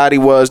his body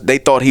was. They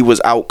thought he was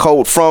out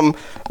cold. From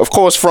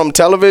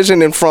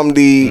television and from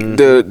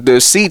the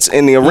seats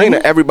in the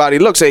arena, everybody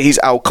looks at he's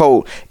out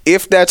cold.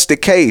 If that's the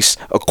case,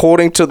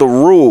 according to the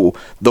rule,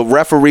 the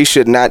referee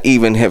should not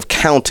even have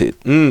counted.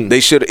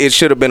 It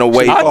should have been a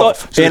wave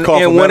off. And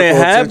when it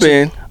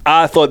happened,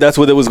 I thought that's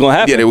what it was going to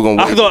happen. Yeah, they were going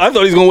to wave I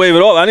thought he was going to wave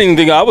it off. I didn't even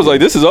think, I was like,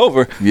 this is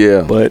over.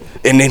 Yeah.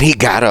 And then he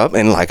got up,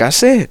 and like I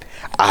said,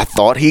 I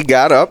thought he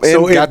got up and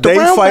got the round back. So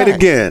if they fight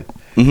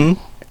again,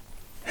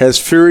 has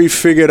Fury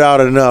figured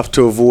out enough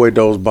to avoid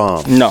those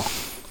bombs? No.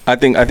 I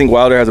think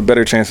Wilder has a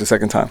better chance the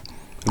second time.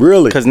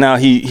 Really? Because now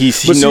he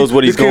knows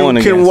what he's going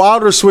against. Can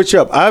Wilder switch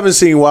up? I haven't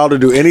seen Wilder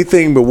do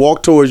anything but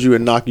walk towards you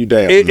and knock you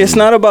down. It's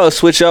not about a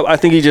switch up. I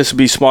think he just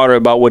be smarter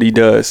about what he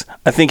does.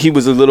 I think he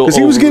was a little... Because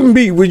he was getting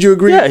beat. Would you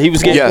agree? Yeah, he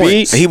was getting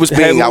beat. He was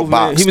being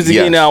outboxed. He was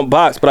getting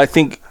outboxed. But I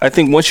think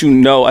once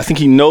I think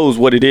he knows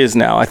what it is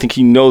now. I think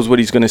he knows what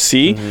he's going to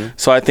see.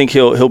 So I think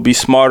he'll be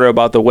smarter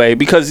about the way.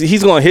 Because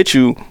he's going to hit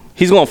you.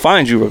 He's going to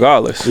find you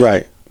regardless.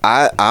 Right.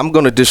 I'm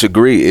going to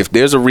disagree. If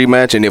there's a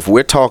rematch, and if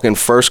we're talking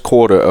first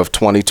quarter of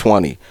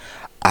 2020,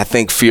 I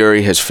think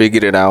Fury has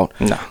figured it out.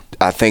 No.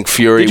 I think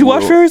Fury... Did you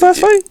watch Fury's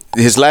last fight?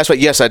 His last fight?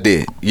 Yes, I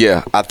did.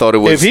 Yeah, I thought it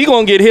was... If he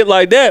going to get hit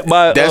like that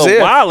by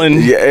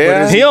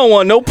Wildin', he don't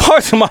want no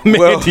parts of my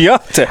man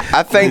Deontay.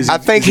 I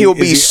think he'll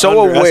be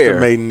so aware.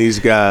 Underestimating these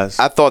guys.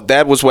 I thought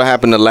that was what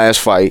happened the last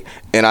fight,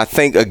 and I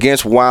think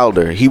against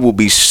Wilder, he will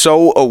be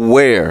so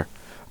aware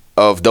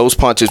of those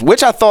punches,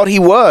 which I thought he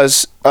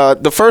was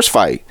the first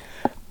fight.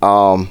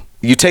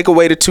 You take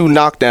away the 2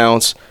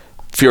 knockdowns,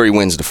 Fury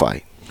wins the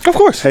fight. Of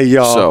course. Hey,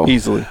 y'all.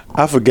 Easily.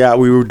 I forgot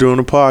we were doing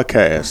a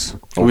podcast.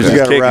 Okay. We just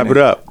got to wrap it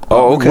up.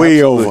 Oh, okay.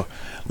 Way over.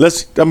 I'm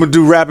going to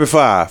do rapid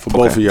fire for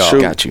both of y'all.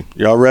 Sure. Got you.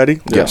 Y'all ready?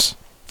 Yes.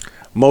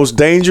 Most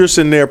dangerous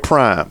in their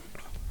prime,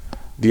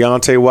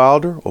 Deontay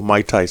Wilder or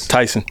Mike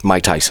Tyson?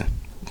 Mike Tyson.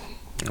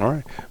 All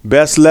right.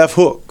 Best left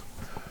hook,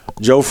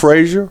 Joe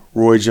Frazier,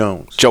 Roy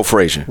Jones? Joe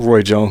Frazier.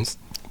 Roy Jones.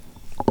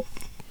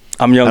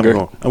 I'm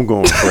younger. I'm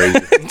going with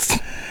Frazier.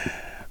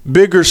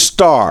 Bigger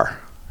star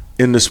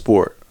in the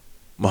sport,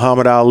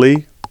 Muhammad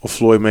Ali or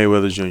Floyd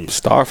Mayweather Jr.?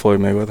 Star Floyd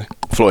Mayweather.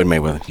 Floyd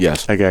Mayweather,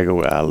 yes. I got to go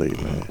with Ali,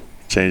 man.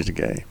 Change the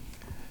game.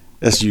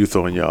 That's youth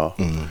on y'all.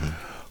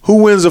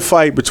 Who wins a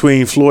fight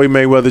between Floyd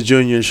Mayweather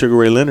Jr. and Sugar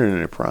Ray Leonard in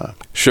their prime?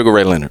 Sugar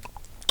Ray Leonard.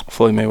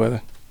 Floyd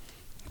Mayweather.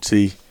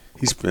 See,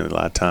 he spent a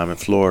lot of time in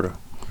Florida.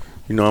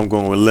 You know, I'm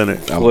going with Leonard.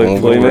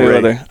 Floyd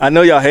Mayweather. I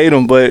know y'all hate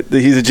him, but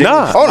he's a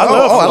genius. Nah,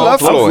 I love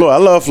Floyd. I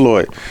love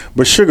Floyd.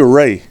 But Sugar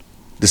Ray,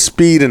 the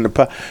speed and the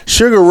power.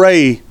 Sugar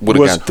Ray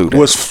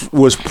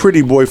was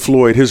Pretty Boy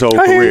Floyd his whole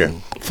career.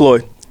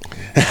 Floyd.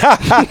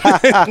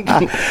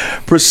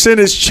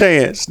 Percentage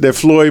chance that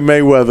Floyd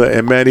Mayweather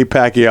and Manny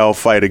Pacquiao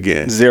fight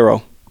again?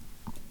 0.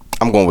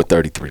 I'm going with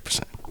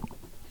 33%.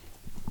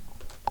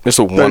 It's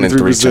a 1 in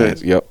 3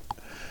 chance. Yep.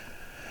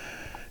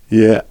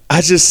 Yeah,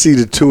 I just see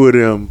the two of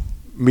them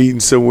meeting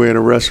somewhere in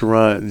a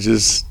restaurant and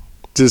just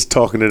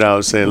talking it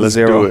out, saying, "Let's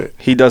 0. do it."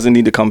 He doesn't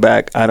need to come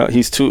back.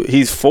 He's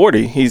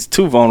 40. He's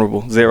too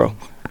vulnerable. 0.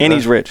 And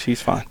he's rich.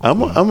 He's fine. I'm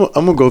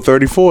gonna go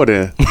 34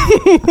 then,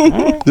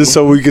 just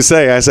so we can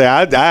say.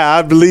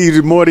 I believe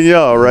it more than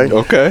y'all, right?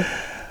 Okay.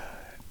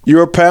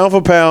 You're a pound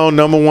for pound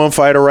 #1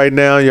 fighter right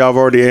now. Y'all have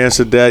already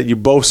answered that. You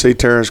both say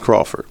Terrence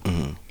Crawford.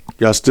 Mm-hmm.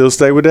 Y'all still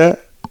stay with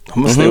that?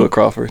 I'm gonna stay with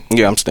Crawford.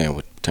 Yeah, I'm staying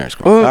with Terrence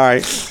Crawford. All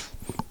right.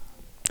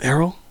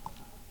 Errol?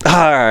 All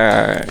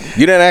right.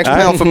 You didn't ask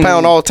pound for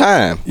pound all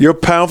time. You're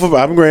pound for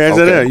pound. I'm going to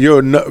answer that. You're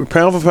a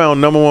pound for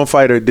pound #1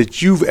 fighter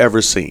that you've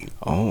ever seen.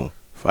 Oh.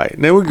 Fight.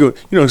 Now we go.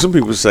 You know, some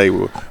people say,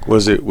 well,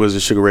 was it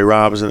Sugar Ray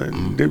Robinson?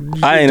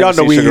 I ain't never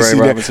seen Sugar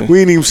Ray Robinson.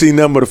 We ain't even seen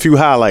nothing but a few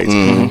highlights.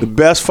 Mm-hmm. The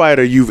best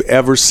fighter you've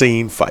ever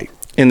seen fight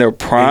in their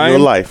prime, in your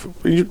life.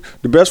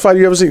 The best fighter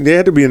you ever seen. They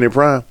had to be in their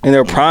prime. In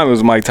their prime, it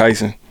was Mike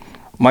Tyson.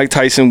 Mike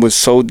Tyson was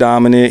so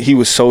dominant. He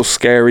was so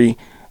scary.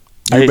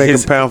 You make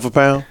him pound for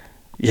pound.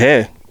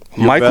 Yeah.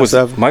 Mike was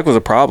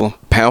a problem.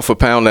 Pound for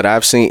pound that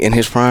I've seen in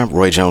his prime,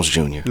 Roy Jones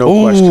Jr.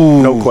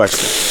 No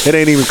question. It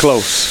ain't even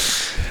close.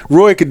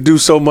 Roy could do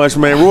so much,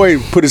 man. Roy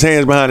put his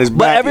hands behind his back.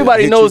 But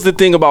everybody knows the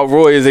thing about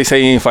Roy is they say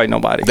he ain't fight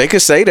nobody. They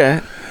could say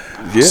that.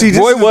 Yeah. See,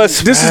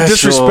 this is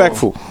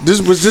disrespectful.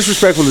 This was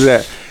disrespectful to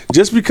that.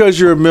 Just because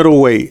you're a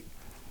middleweight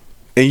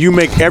and you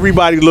make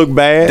everybody look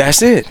bad.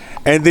 That's it.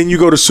 And then you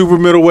go to super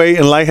middleweight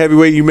and light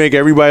heavyweight, you make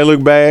everybody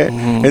look bad.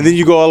 Mm-hmm. And then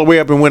you go all the way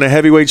up and win a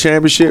heavyweight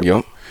championship.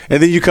 Yep.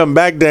 And then you come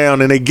back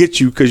down and they get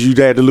you because you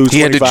had to lose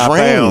 25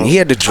 pounds. He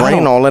had to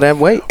drain all of that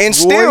weight. And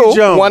still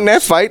won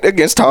that fight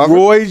against Harvard.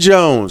 Roy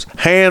Jones,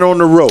 hand on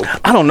the rope.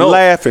 I don't know.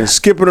 Laughing,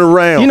 skipping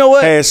around. You know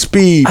what? Had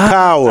speed,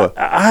 power.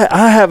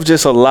 I have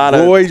just a lot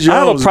of... Roy Jones,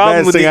 I have a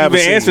problem with even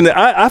answering that.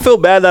 I feel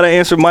bad that I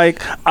answered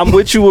Mike. I'm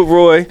with you with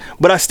Roy,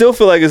 but I still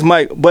feel like it's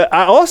Mike. But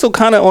I also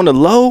kind of on the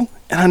low,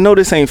 and I know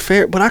this ain't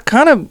fair, but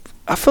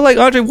I feel like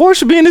Andre Ward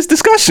should be in this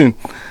discussion.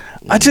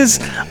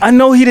 I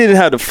know he didn't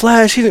have the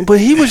flash, but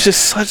he was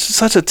just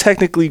such a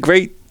technically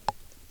great.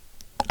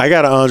 I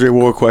got an Andre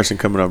Ward question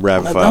coming up,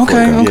 rapid fire.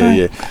 Okay.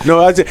 Yeah.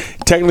 No,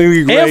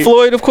 technically great. And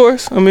Floyd, of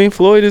course. I mean,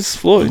 Floyd is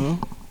Floyd.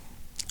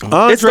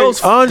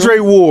 Mm-hmm. Andre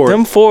Ward.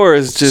 Them four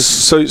is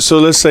just so.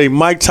 Let's say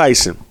Mike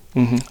Tyson.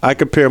 Mm-hmm. I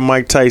compare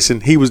Mike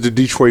Tyson. He was the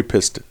Detroit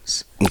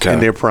Pistons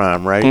in their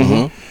prime, right?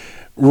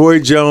 Mm-hmm.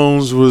 Roy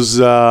Jones was.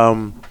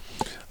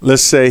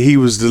 Let's say he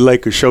was the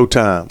Lakers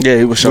Showtime. Yeah,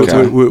 he was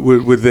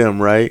Showtime with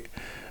them, right?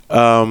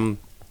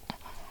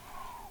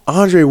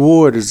 Andre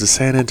Ward is the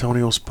San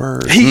Antonio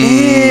Spurs.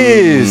 He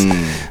is.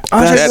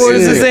 Andre Ward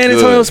is the San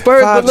Antonio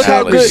Spurs. But look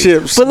how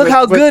good. But look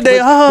how good they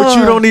are. But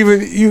you don't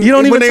even. You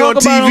don't even talk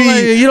about TV.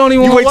 Like, you don't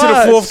even. You wait till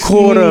the fourth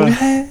quarter.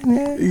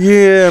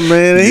 Yeah,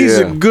 man. He's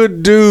a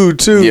good dude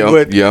too.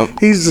 But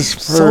he's the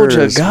Spurs.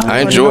 Soldier of God. I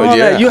enjoyed.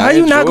 Yeah. How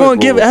you not going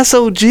to give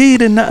SOG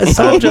the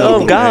Soldier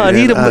of God?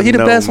 He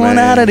the best one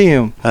out of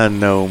them. I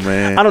know,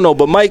 man. I don't know,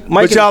 but Mike.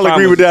 But y'all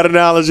agree with that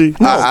analogy?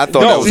 I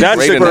thought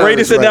that's the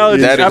greatest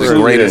analogy. That is a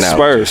great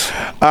analogy.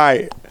 All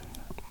right,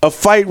 a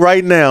fight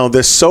right now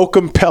that's so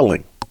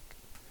compelling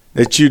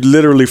that you'd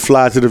literally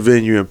fly to the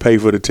venue and pay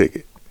for the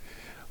ticket.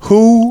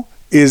 Who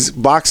is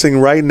boxing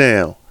right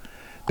now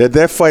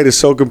that fight is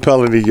so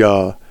compelling to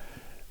y'all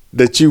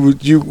that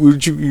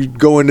you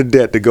go into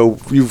debt to go?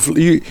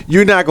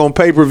 You're not gonna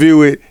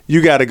pay-per-view it.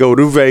 You got to go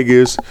to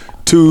Vegas,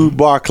 to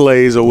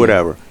Barclays or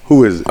whatever.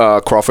 Who is it?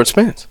 Crawford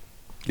Spence.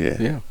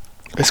 Yeah.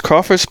 It's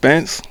Crawford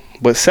Spence,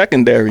 but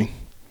secondary.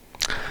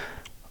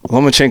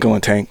 Lomachenko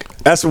and Tank.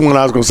 That's the one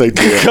I was going to say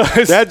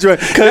too. That's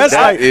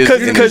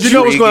because you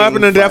know what's going to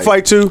happen in that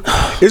fight too?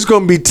 It's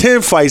going to be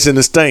 10 fights in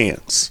the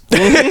stands.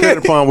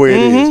 Depending upon where it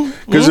is.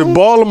 Because if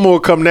Baltimore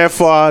come that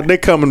far, they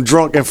coming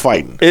drunk and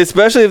fighting.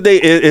 Especially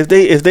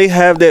if they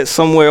have that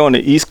somewhere on the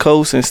East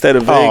Coast instead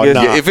of Vegas.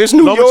 Nah. Yeah, if it's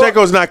New York,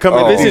 Lomachenko's not coming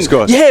to the East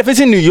Coast. Yeah, if it's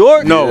in New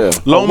York. No,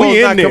 Loma's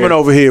not coming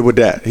over here with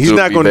that. He's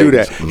not going to do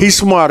that. He's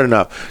smart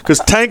enough. Because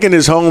Tank in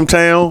his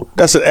hometown,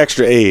 that's an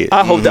extra edge.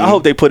 I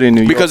hope they put it in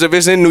New York. Because if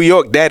it's in New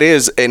York, that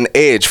is an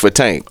edge for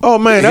Tank. Oh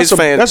man, that's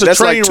a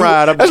train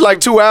ride. That's like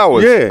 2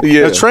 hours.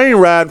 Yeah. A train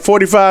ride,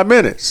 45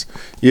 minutes.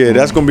 Yeah,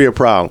 that's gonna be a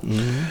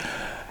problem.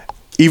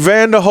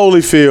 Evander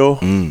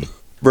Holyfield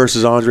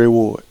versus Andre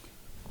Ward.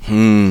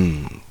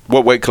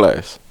 What weight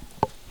class?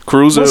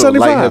 Cruiser,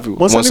 175. light heavy,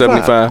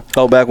 175.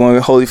 Oh, back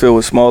when Holyfield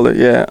was smaller.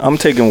 Yeah, I'm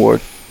taking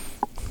Ward.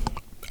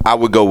 I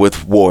would go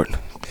with Ward.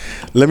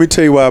 Let me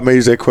tell you why I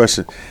made that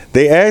question.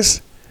 They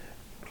asked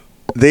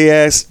they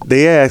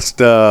asked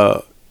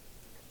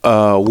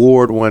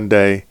Ward one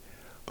day,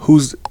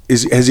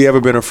 has he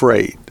ever been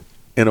afraid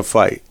in a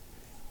fight?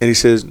 And he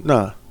says,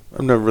 nah,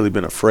 I've never really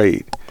been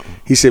afraid.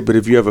 He said, but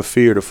if you ever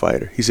feared a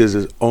fighter, he says,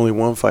 there's only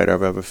one fighter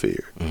I've ever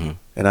feared,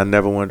 and I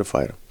never wanted to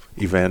fight him,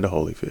 Evander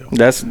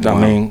Holyfield. I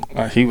mean,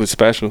 he was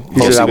special. He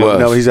said, I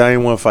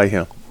didn't want to fight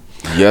him.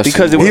 Yes,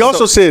 because he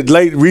also said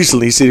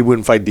recently, he said he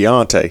wouldn't fight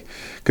Deontay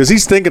because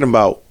he's thinking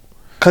about.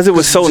 Because it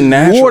was so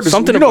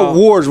natural.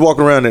 Ward's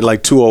walking around at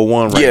like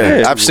 201 right now.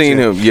 Yeah, I've seen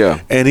him.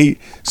 Yeah, and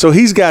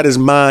he's got his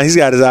mind, he's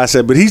got his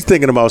eyesight, but he's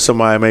thinking about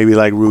somebody maybe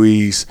like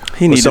Ruiz.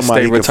 He needs to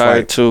stay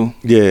retired too.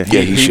 Yeah,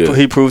 he should.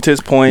 He proved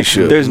his point.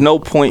 There's no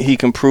point he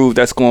can prove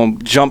that's going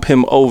to jump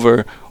him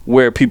over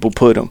where people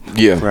put him.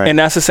 Yeah, right. And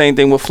that's the same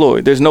thing with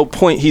Floyd. There's no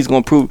point he's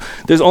going to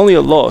prove. There's only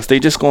a loss. They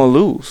just going to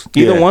lose.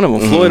 Either one of them,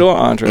 Floyd or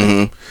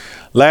Andre.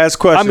 Last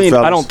question, I mean,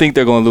 fellas. I don't think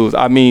they're going to lose.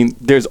 I mean,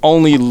 there's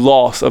only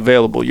loss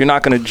available. You're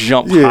not going to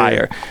jump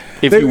higher.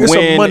 If you it's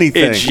win, a money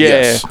thing.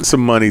 It's a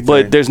money thing.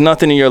 But there's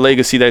nothing in your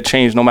legacy that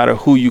changed no matter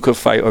who you could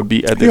fight or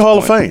beat at this You're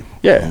Hall point. of Fame.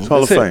 Yeah, it's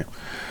Hall of Fame.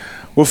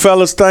 Well,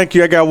 fellas, thank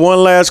you. I got one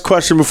last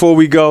question before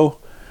we go.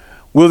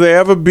 Will there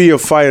ever be a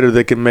fighter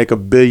that can make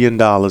 $1 billion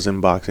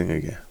in boxing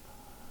again?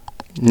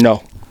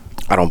 No.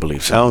 I don't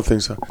believe so. I don't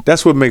think so.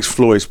 That's what makes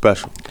Floyd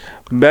special.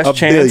 Best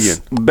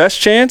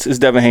chance is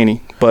Devin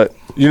Haney, but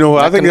you know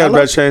what? I think the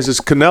best chance is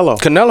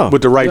Canelo.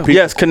 With the right people.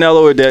 Yes,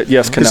 Canelo or that.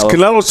 Yes, Canelo.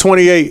 Canelo's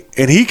 28,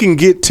 and he can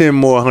get 10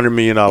 more $100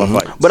 million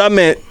fights. But I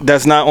meant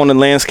that's not on the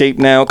landscape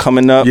now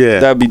coming up. Yeah.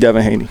 That'd be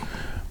Devin Haney.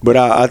 But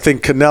I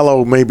think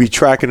Canelo may be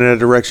tracking in that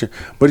direction.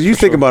 But you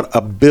think about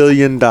 $1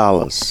 billion.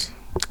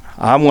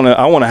 I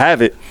wanna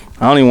have it.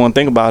 I don't even want to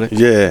think about it.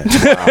 Yeah.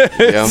 Wow.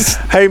 Yeah.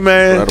 Hey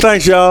man,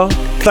 thanks y'all.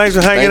 Thanks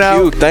for hanging out.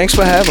 Thank you. Thanks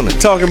for having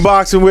us. Talking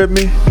boxing with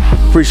me.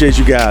 Appreciate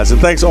you guys. And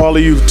thanks to all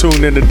of you who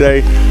tuned in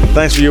today.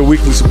 Thanks for your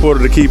weekly support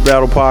of the Keep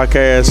Battle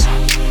Podcast.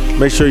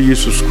 Make sure you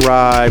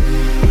subscribe.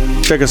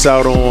 Check us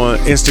out on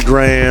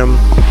Instagram,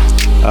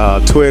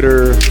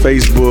 Twitter,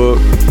 Facebook,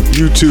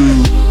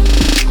 YouTube.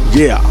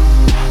 Yeah.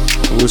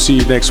 And we'll see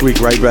you next week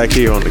right back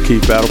here on the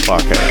Keep Battle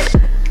Podcast.